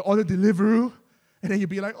 You order Deliveroo, and then you'll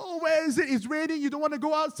be like, oh, where is it? It's raining. You don't want to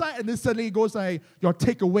go outside. And then suddenly it goes like, your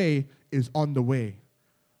takeaway is on the way.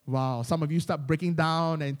 Wow, some of you start breaking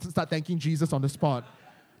down and start thanking Jesus on the spot.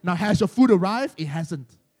 Now, has your food arrived? It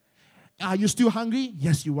hasn't. Are you still hungry?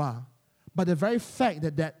 Yes, you are. But the very fact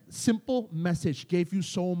that simple message gave you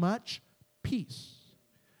so much peace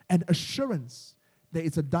and assurance that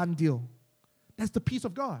it's a done deal. That's the peace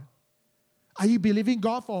of God. Are you believing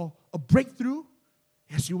God for a breakthrough?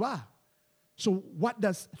 Yes, you are. So what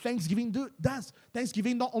does Thanksgiving do?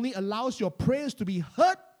 Thanksgiving not only allows your prayers to be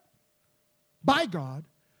heard by God,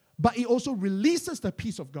 but it also releases the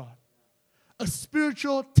peace of God. A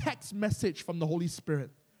spiritual text message from the Holy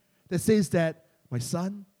Spirit that says that, my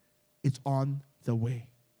son, it's on the way.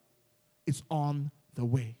 It's on the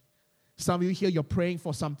way. Some of you here, you're praying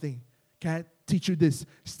for something. Can I teach you this?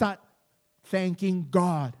 Start thanking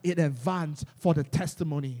God in advance for the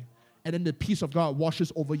testimony. And then the peace of God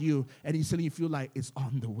washes over you, and instantly you feel like it's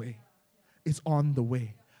on the way. It's on the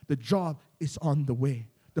way. The job is on the way.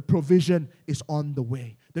 The provision is on the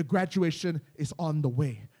way. The graduation is on the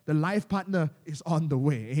way. The life partner is on the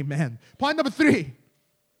way. Amen. Point number 3.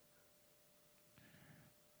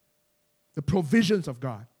 The provisions of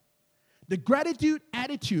God. The gratitude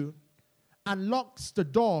attitude unlocks the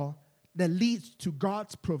door that leads to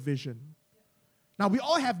God's provision. Now, we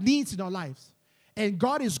all have needs in our lives. And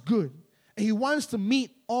God is good. And He wants to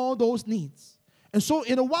meet all those needs. And so,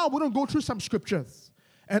 in a while, we're going to go through some scriptures.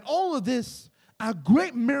 And all of this are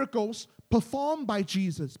great miracles performed by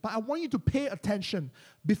Jesus. But I want you to pay attention.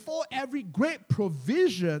 Before every great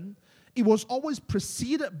provision, it was always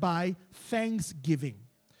preceded by thanksgiving.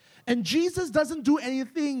 And Jesus doesn't do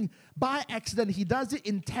anything by accident. He does it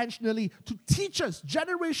intentionally to teach us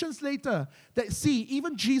generations later that, see,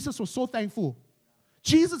 even Jesus was so thankful.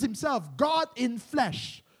 Jesus Himself, God in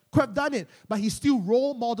flesh, could have done it, but He still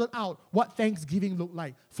role modeled out what thanksgiving looked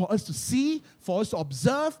like for us to see, for us to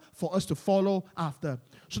observe, for us to follow after.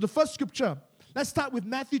 So the first scripture, let's start with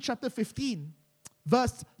Matthew chapter 15,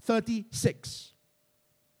 verse 36.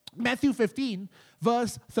 Matthew 15,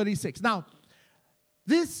 verse 36. Now,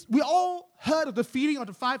 we all heard of the feeding of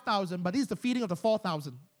the 5,000, but this is the feeding of the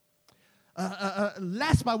 4,000.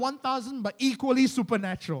 Less by 1,000, but equally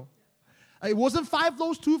supernatural. It wasn't 5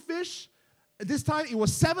 loaves, 2 fish. This time it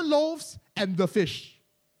was 7 loaves and the fish.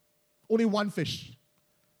 Only one fish.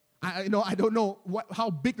 I don't know how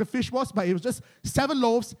big the fish was, but it was just 7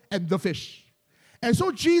 loaves and the fish. And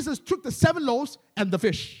so Jesus took the 7 loaves and the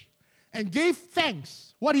fish and gave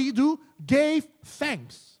thanks. What did he do? Gave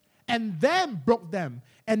thanks. And then broke them.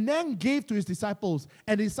 And then gave to his disciples.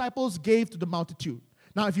 And the disciples gave to the multitude.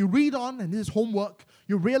 Now, if you read on, and this is homework,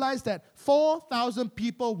 you realize that 4,000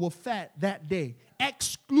 people were fed that day,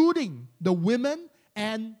 excluding the women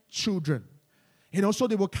and children. So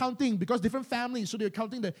they were counting, because different families, so they were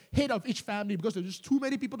counting the head of each family because there was just too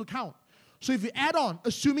many people to count. So if you add on,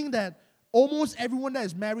 assuming that almost everyone that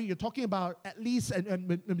is married, you're talking about at least,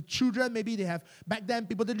 and children, maybe they have, back then,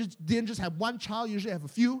 people didn't just have one child, usually have a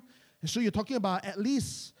few. And so you're talking about at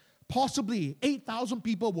least, possibly, 8,000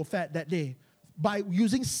 people were fed that day by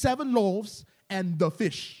using 7 loaves and the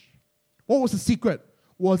fish. What was the secret?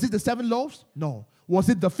 Was it the 7 loaves? No. Was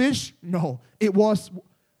it the fish? No. It was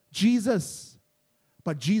Jesus.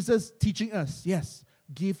 But Jesus teaching us, yes,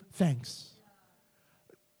 give thanks.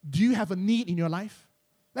 Do you have a need in your life?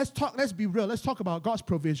 Let's be real. Let's talk about God's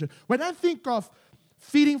provision. When I think of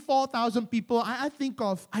feeding 4,000 people, I think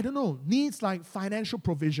of, needs like financial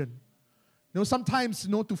provision. Sometimes,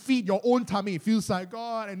 to feed your own tummy, it feels like,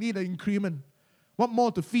 God, I need an increment. What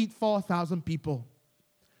more to feed 4,000 people?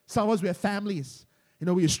 Some of us, we have families.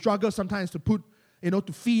 We struggle sometimes to put,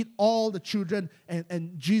 to feed all the children,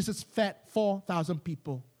 and Jesus fed 4,000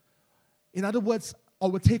 people. In other words,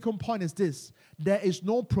 our take-home point is this: there is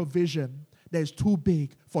no provision that is too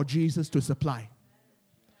big for Jesus to supply.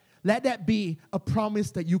 Let that be a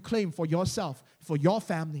promise that you claim for yourself, for your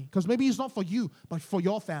family, because maybe it's not for you, but for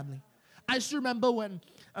your family. I still remember when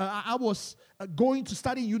I was going to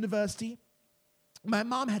study in university, my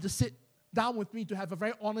mom had to sit down with me to have a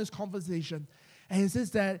very honest conversation. And he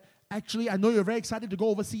says that, actually, I know you're very excited to go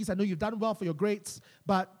overseas. I know you've done well for your grades.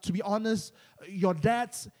 But to be honest, your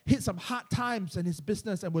dad's hit some hard times in his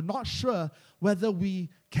business, and we're not sure whether we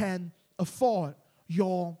can afford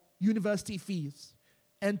your university fees.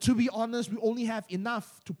 And to be honest, we only have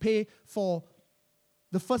enough to pay for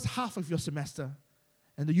the first half of your semester.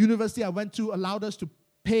 And the university I went to allowed us to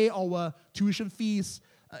pay our tuition fees,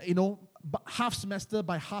 half semester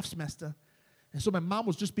by half semester. And so my mom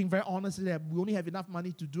was just being very honest that we only have enough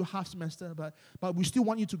money to do half semester, but we still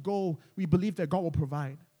want you to go. We believe that God will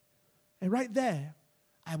provide. And right there,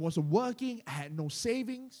 I wasn't working. I had no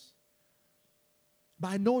savings. But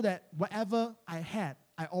I know that whatever I had,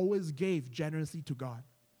 I always gave generously to God.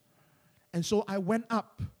 And so I went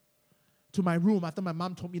up to my room after my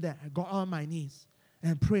mom told me that. I got on my knees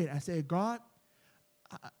and prayed. I said, God,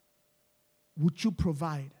 would you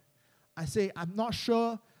provide? I say, I'm not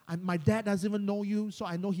sure. My dad doesn't even know you, so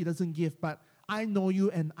I know he doesn't give. But I know you,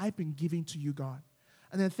 and I've been giving to you, God.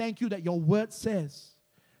 And then thank you that your word says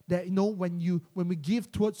that, when we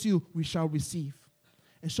give towards you, we shall receive.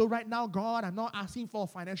 And so right now, God, I'm not asking for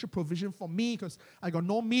financial provision for me because I got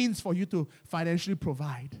no means for you to financially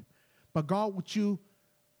provide. But God, would you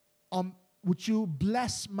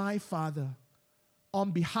bless my father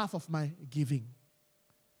on behalf of my giving?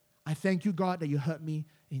 I thank you, God, that you heard me.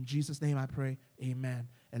 In Jesus' name I pray, amen.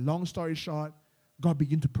 And long story short, God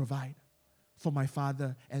began to provide for my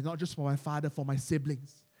father, and not just for my father, for my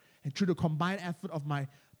siblings. And through the combined effort of my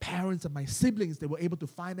parents and my siblings, they were able to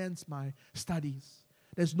finance my studies.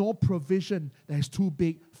 There's no provision that is too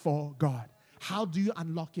big for God. How do you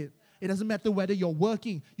unlock it? It doesn't matter whether you're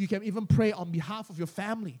working. You can even pray on behalf of your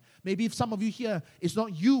family. Maybe if some of you here, it's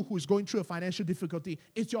not you who is going through a financial difficulty.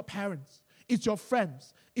 It's your parents. It's your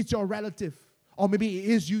friends. It's your relative. Or maybe it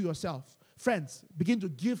is you yourself. Friends, begin to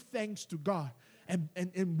give thanks to God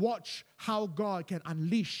and watch how God can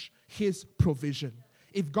unleash His provision.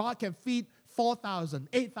 If God can feed 4,000,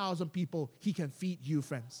 8,000 people, He can feed you,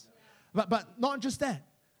 friends. But not just that.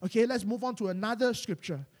 Okay, let's move on to another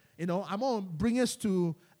scripture. I'm going to bring us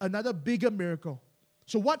to another bigger miracle.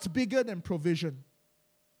 So what's bigger than provision?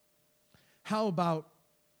 How about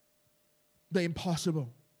the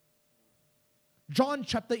impossible? John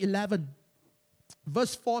chapter 11,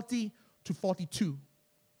 verse 40 to 42.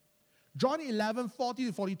 John 11, 40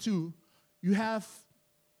 to 42, you have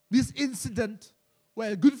this incident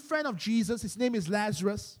where a good friend of Jesus, his name is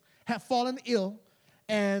Lazarus, had fallen ill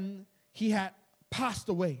and he had passed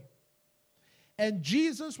away. And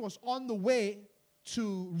Jesus was on the way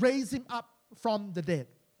to raise him up from the dead.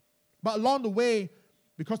 But along the way,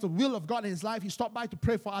 because the will of God in his life, he stopped by to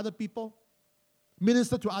pray for other people,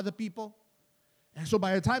 minister to other people. And so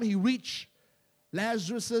by the time he reached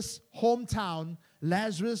Lazarus' hometown,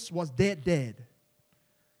 Lazarus was dead.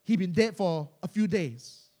 He'd been dead for a few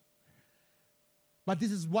days. But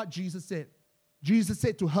this is what Jesus said. Jesus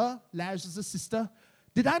said to her, Lazarus' sister,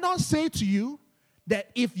 did I not say to you that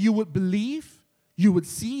if you would believe, you would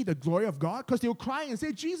see the glory of God? Because they were crying and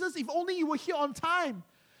said, Jesus, if only you were here on time.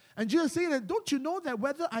 And Jesus said, that, don't you know that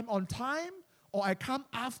whether I'm on time or I come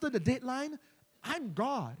after the deadline, I'm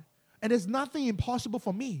God. And there's nothing impossible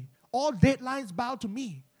for me. All deadlines bow to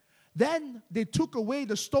me. Then they took away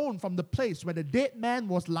the stone from the place where the dead man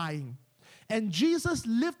was lying. And Jesus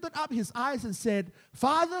lifted up his eyes and said,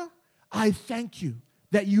 Father, I thank you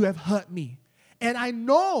that you have heard me. And I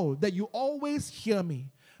know that you always hear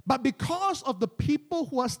me. But because of the people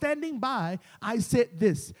who are standing by, I said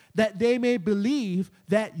this, that they may believe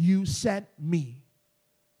that you sent me.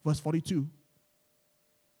 Verse 42.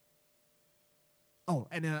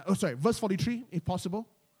 Verse 43, if possible,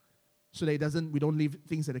 so that we don't leave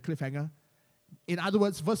things at a cliffhanger. In other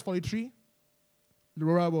words, verse 43,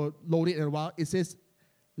 Laura will load it in a while. It says,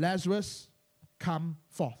 Lazarus, come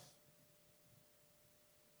forth.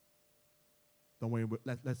 Don't worry,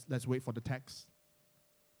 let's wait for the text.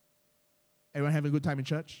 Everyone having a good time in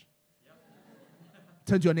church? Yep.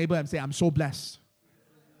 Turn to your neighbor and say, I'm so blessed.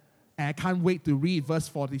 And I can't wait to read verse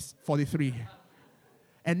 43.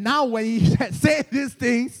 And now when he said these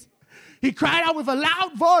things, he cried out with a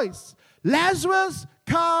loud voice, Lazarus,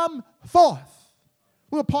 come forth.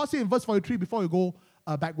 We'll pause here in verse 43 before we go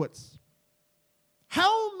backwards.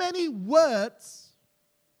 How many words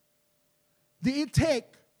did it take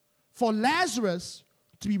for Lazarus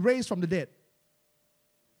to be raised from the dead?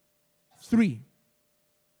 3.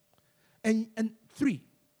 And 3.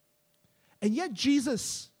 And yet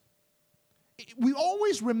Jesus, we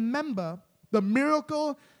always remember the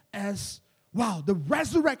miracle as, wow, the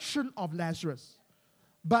resurrection of Lazarus.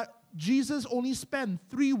 But Jesus only spent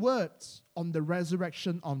 3 words on the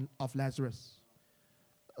resurrection of Lazarus.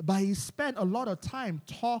 But he spent a lot of time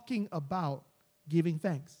talking about giving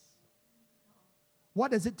thanks.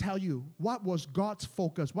 What does it tell you? What was God's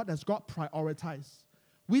focus? What does God prioritize?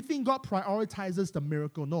 We think God prioritizes the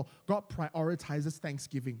miracle. No, God prioritizes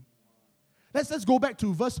thanksgiving. Let's go back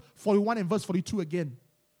to verse 41 and verse 42 again.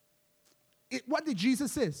 What did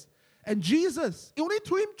Jesus say? And Jesus, it only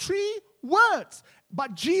took him 3 words.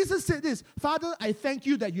 But Jesus said this, Father, I thank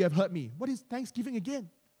you that you have heard me. What is thanksgiving again?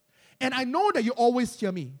 And I know that you always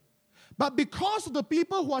hear me. But because of the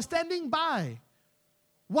people who are standing by,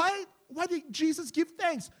 why did Jesus give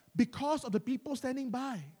thanks? Because of the people standing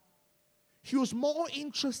by. He was more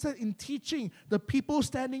interested in teaching the people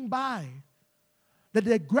standing by that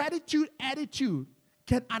their gratitude attitude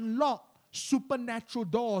can unlock supernatural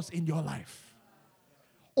doors in your life.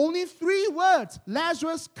 Only 3 words,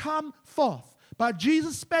 Lazarus, come forth. But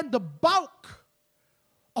Jesus spent the bulk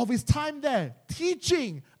of his time there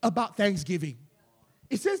teaching about thanksgiving.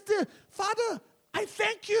 It says there, Father, I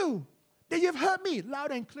thank you that you've heard me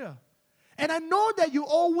loud and clear. And I know that you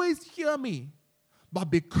always hear me. But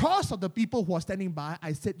because of the people who are standing by,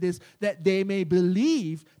 I said this, that they may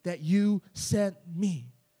believe that you sent me.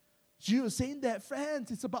 Jesus is saying that, friends,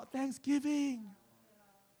 it's about thanksgiving.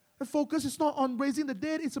 The focus is not on raising the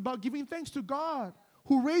dead, it's about giving thanks to God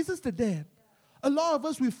who raises the dead. A lot of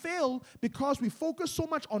us, we fail because we focus so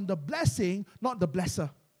much on the blessing, not the blesser.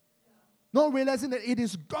 Not realizing that it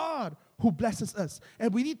is God who blesses us.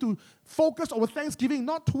 And we need to focus our thanksgiving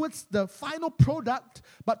not towards the final product,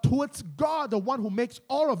 but towards God, the one who makes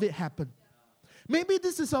all of it happen. Maybe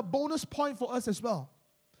this is a bonus point for us as well.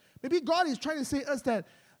 Maybe God is trying to say to us that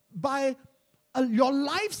by your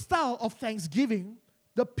lifestyle of thanksgiving,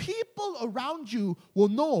 the people around you will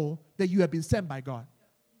know that you have been sent by God.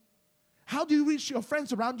 How do you reach your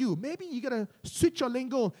friends around you? Maybe you got to switch your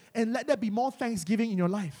lingo and let there be more thanksgiving in your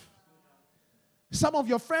life. Some of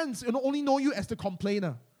your friends only know you as the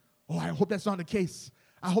complainer. Oh, I hope that's not the case.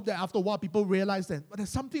 I hope that after a while people realize that. But there's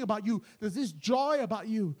something about you. There's this joy about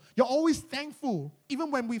you. You're always thankful.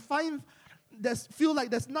 Even when we feel like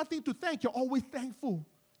there's nothing to thank, you're always thankful.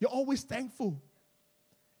 You're always thankful.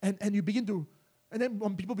 And you begin to, and then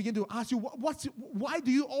when people begin to ask you, why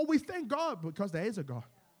do you always thank God? Because there is a God.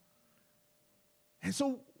 And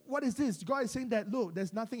so what is this? God is saying that, look,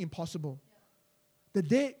 there's nothing impossible. The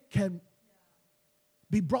dead can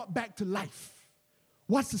be brought back to life.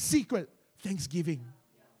 What's the secret? Thanksgiving.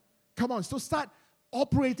 Come on, so start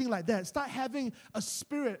operating like that. Start having a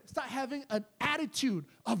spirit. Start having an attitude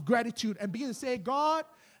of gratitude and begin to say, God,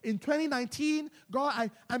 in 2019,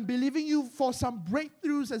 God, I'm believing you for some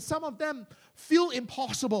breakthroughs, and some of them feel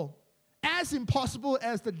impossible. As impossible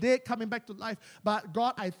as the dead coming back to life. But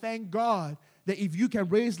God, I thank God that if you can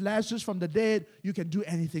raise Lazarus from the dead, you can do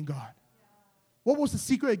anything, God. What was the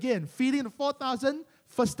secret again? Feeding the 4,000,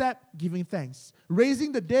 first step, giving thanks.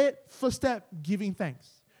 Raising the dead, first step, giving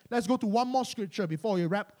thanks. Let's go to one more scripture before we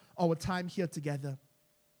wrap our time here together.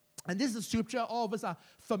 And this is a scripture all of us are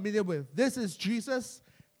familiar with. This is Jesus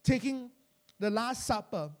taking the Last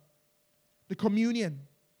Supper, the communion,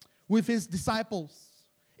 with his disciples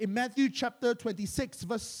in Matthew chapter 26,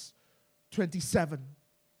 verse 27.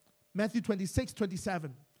 Matthew 26,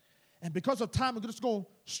 27. And because of time, I'm going to go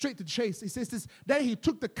straight to the chase. It says this, then he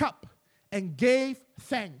took the cup and gave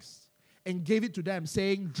thanks and gave it to them,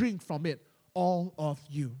 saying, drink from it, all of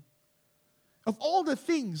you. Of all the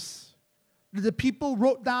things that the people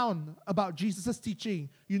wrote down about Jesus' teaching,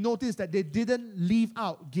 you notice that they didn't leave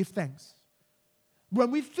out give thanks.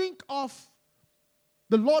 When we think of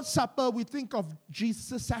the Lord's Supper, we think of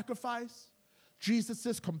Jesus' sacrifice,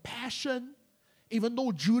 Jesus' compassion. Even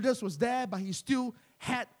though Judas was there, but he still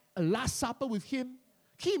had a Last Supper with him.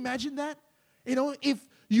 Can you imagine that? You know, if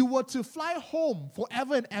you were to fly home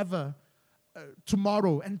forever and ever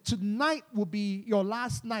tomorrow, and tonight would be your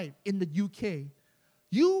last night in the UK,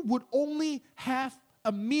 you would only have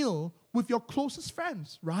a meal with your closest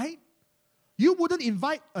friends, right? You wouldn't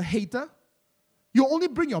invite a hater. You only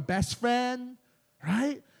bring your best friend,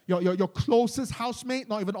 right? Your closest housemate,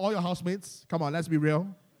 not even all your housemates. Come on, let's be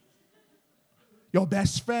real. Your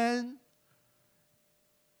best friend.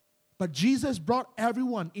 But Jesus brought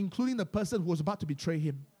everyone, including the person who was about to betray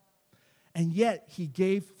him. And yet, he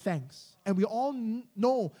gave thanks. And we all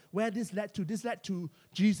know where this led to. This led to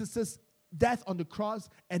Jesus' death on the cross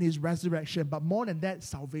and his resurrection. But more than that,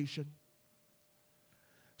 salvation.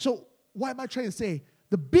 So, what am I trying to say?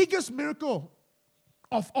 The biggest miracle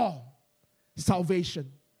of all,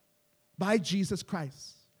 salvation by Jesus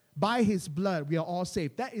Christ. By his blood, we are all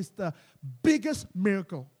saved. That is the biggest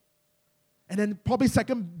miracle. And then probably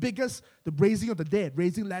second biggest, the raising of the dead,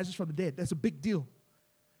 raising Lazarus from the dead. That's a big deal.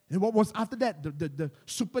 And what was after that? The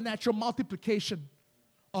supernatural multiplication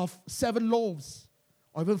of 7 loaves,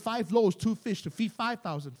 or even 5 loaves, 2 fish to feed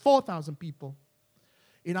 5,000, 4,000 people.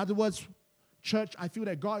 In other words, church, I feel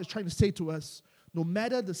that God is trying to say to us, no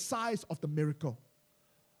matter the size of the miracle,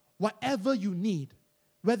 whatever you need,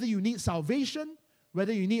 whether you need salvation,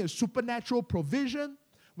 whether you need a supernatural provision,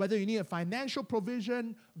 whether you need a financial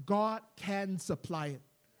provision, God can supply it.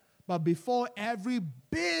 But before every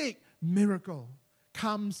big miracle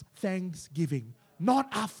comes thanksgiving, not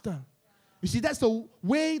after. You see, that's the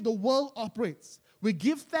way the world operates. We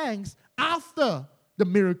give thanks after the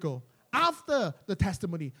miracle, after the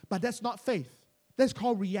testimony. But that's not faith. That's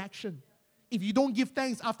called reaction. If you don't give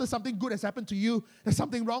thanks after something good has happened to you, there's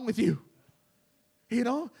something wrong with you. You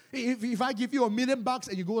know, if I give you $1 million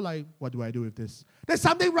and you go like, what do I do with this? There's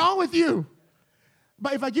something wrong with you.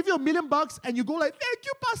 But if I give you $1 million and you go like, thank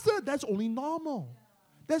you, Pastor, that's only normal.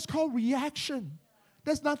 That's called reaction.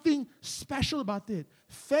 There's nothing special about it.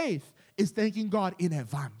 Faith is thanking God in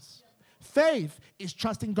advance. Faith is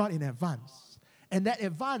trusting God in advance. And that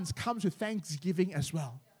advance comes with thanksgiving as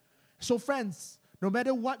well. So friends, no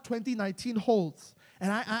matter what 2019 holds,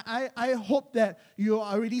 and I hope that you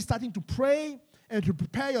are already starting to pray and to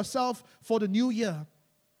prepare yourself for the new year.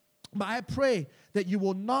 But I pray that you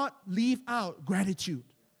will not leave out gratitude.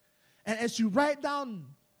 And as you write down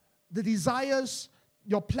the desires,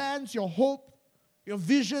 your plans, your hope, your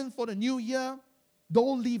vision for the new year,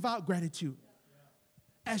 don't leave out gratitude.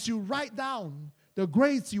 As you write down the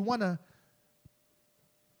grades you want to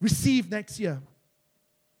receive next year,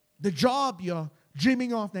 the job you're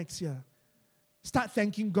dreaming of next year, start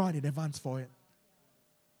thanking God in advance for it.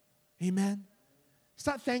 Amen.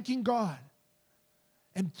 Start thanking God.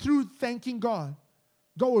 And through thanking God,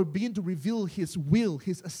 God will begin to reveal his will,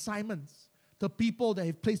 his assignments, the people that he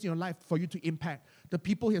has placed in your life for you to impact, the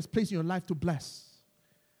people he has placed in your life to bless.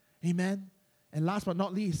 Amen. And last but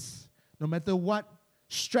not least, no matter what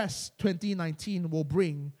stress 2019 will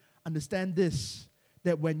bring, understand this,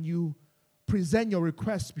 that when you present your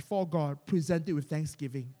requests before God, present it with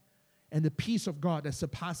thanksgiving. And the peace of God that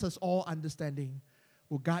surpasses all understanding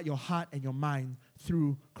will guard your heart and your mind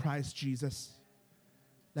through Christ Jesus.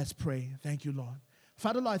 Let's pray. Thank you, Lord.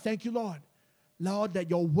 Father, Lord, I thank you, Lord. Lord, that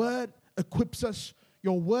your word equips us.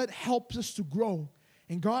 Your word helps us to grow.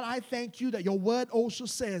 And God, I thank you that your word also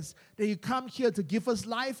says that you come here to give us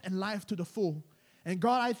life and life to the full. And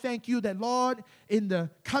God, I thank you that, Lord, in the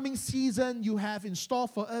coming season, you have in store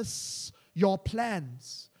for us your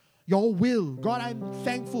plans, your will. God, I'm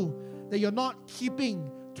thankful that you're not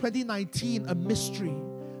keeping 2019 a mystery.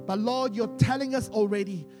 But Lord, you're telling us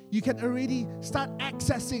already, you can already start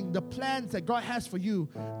accessing the plans that God has for you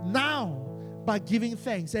now. by giving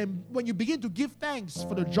thanks. And when you begin to give thanks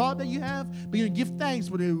for the job that you have, begin to give thanks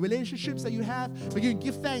for the relationships that you have, begin to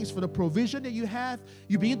give thanks for the provision that you have,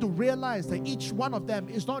 you begin to realize that each one of them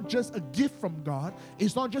is not just a gift from God,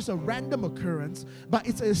 it's not just a random occurrence, but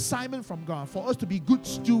it's an assignment from God for us to be good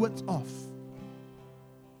stewards of.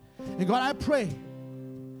 And God, I pray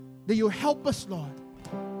that you help us, Lord,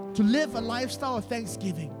 to live a lifestyle of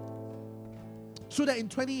thanksgiving, so that in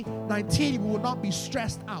 2019 we will not be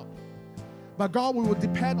stressed out. But God, we will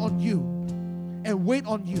depend on you and wait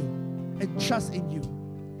on you and trust in you.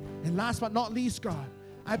 And last but not least, God,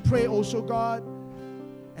 I pray also, God,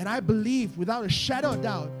 and I believe without a shadow of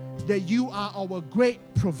doubt that you are our great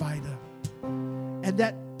provider. And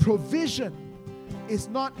that provision is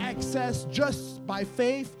not accessed just by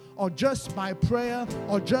faith or just by prayer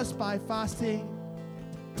or just by fasting,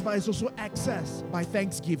 but it's also accessed by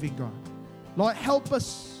thanksgiving, God. Lord, help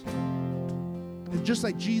us. And just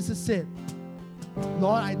like Jesus said,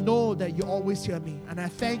 Lord, I know that you always hear me, and I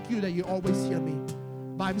thank you that you always hear me.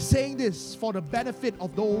 But I'm saying this for the benefit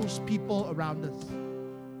of those people around us.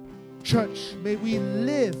 Church, may we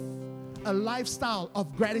live a lifestyle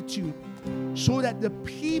of gratitude so that the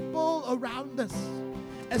people around us,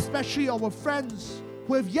 especially our friends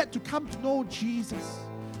who have yet to come to know Jesus,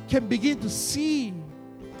 can begin to see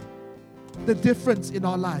the difference in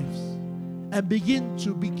our lives and begin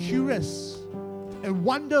to be curious and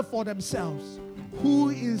wonder for themselves, who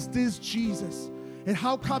is this Jesus? And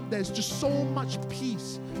how come there's just so much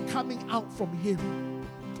peace coming out from him?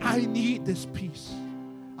 I need this peace.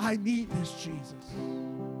 I need this Jesus.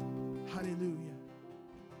 Hallelujah.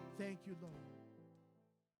 Thank you, Lord.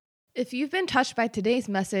 If you've been touched by today's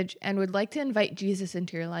message and would like to invite Jesus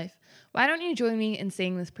into your life, why don't you join me in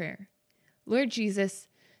saying this prayer? Lord Jesus,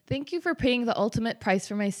 thank you for paying the ultimate price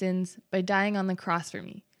for my sins by dying on the cross for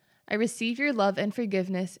me. I receive your love and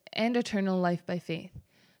forgiveness and eternal life by faith.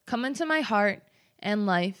 Come into my heart and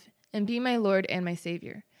life and be my Lord and my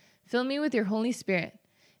Savior. Fill me with your Holy Spirit.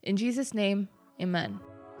 In Jesus' name, amen.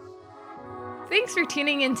 Thanks for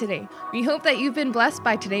tuning in today. We hope that you've been blessed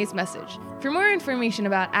by today's message. For more information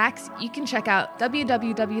about Acts, you can check out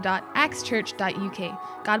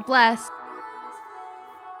www.actschurch.uk. God bless.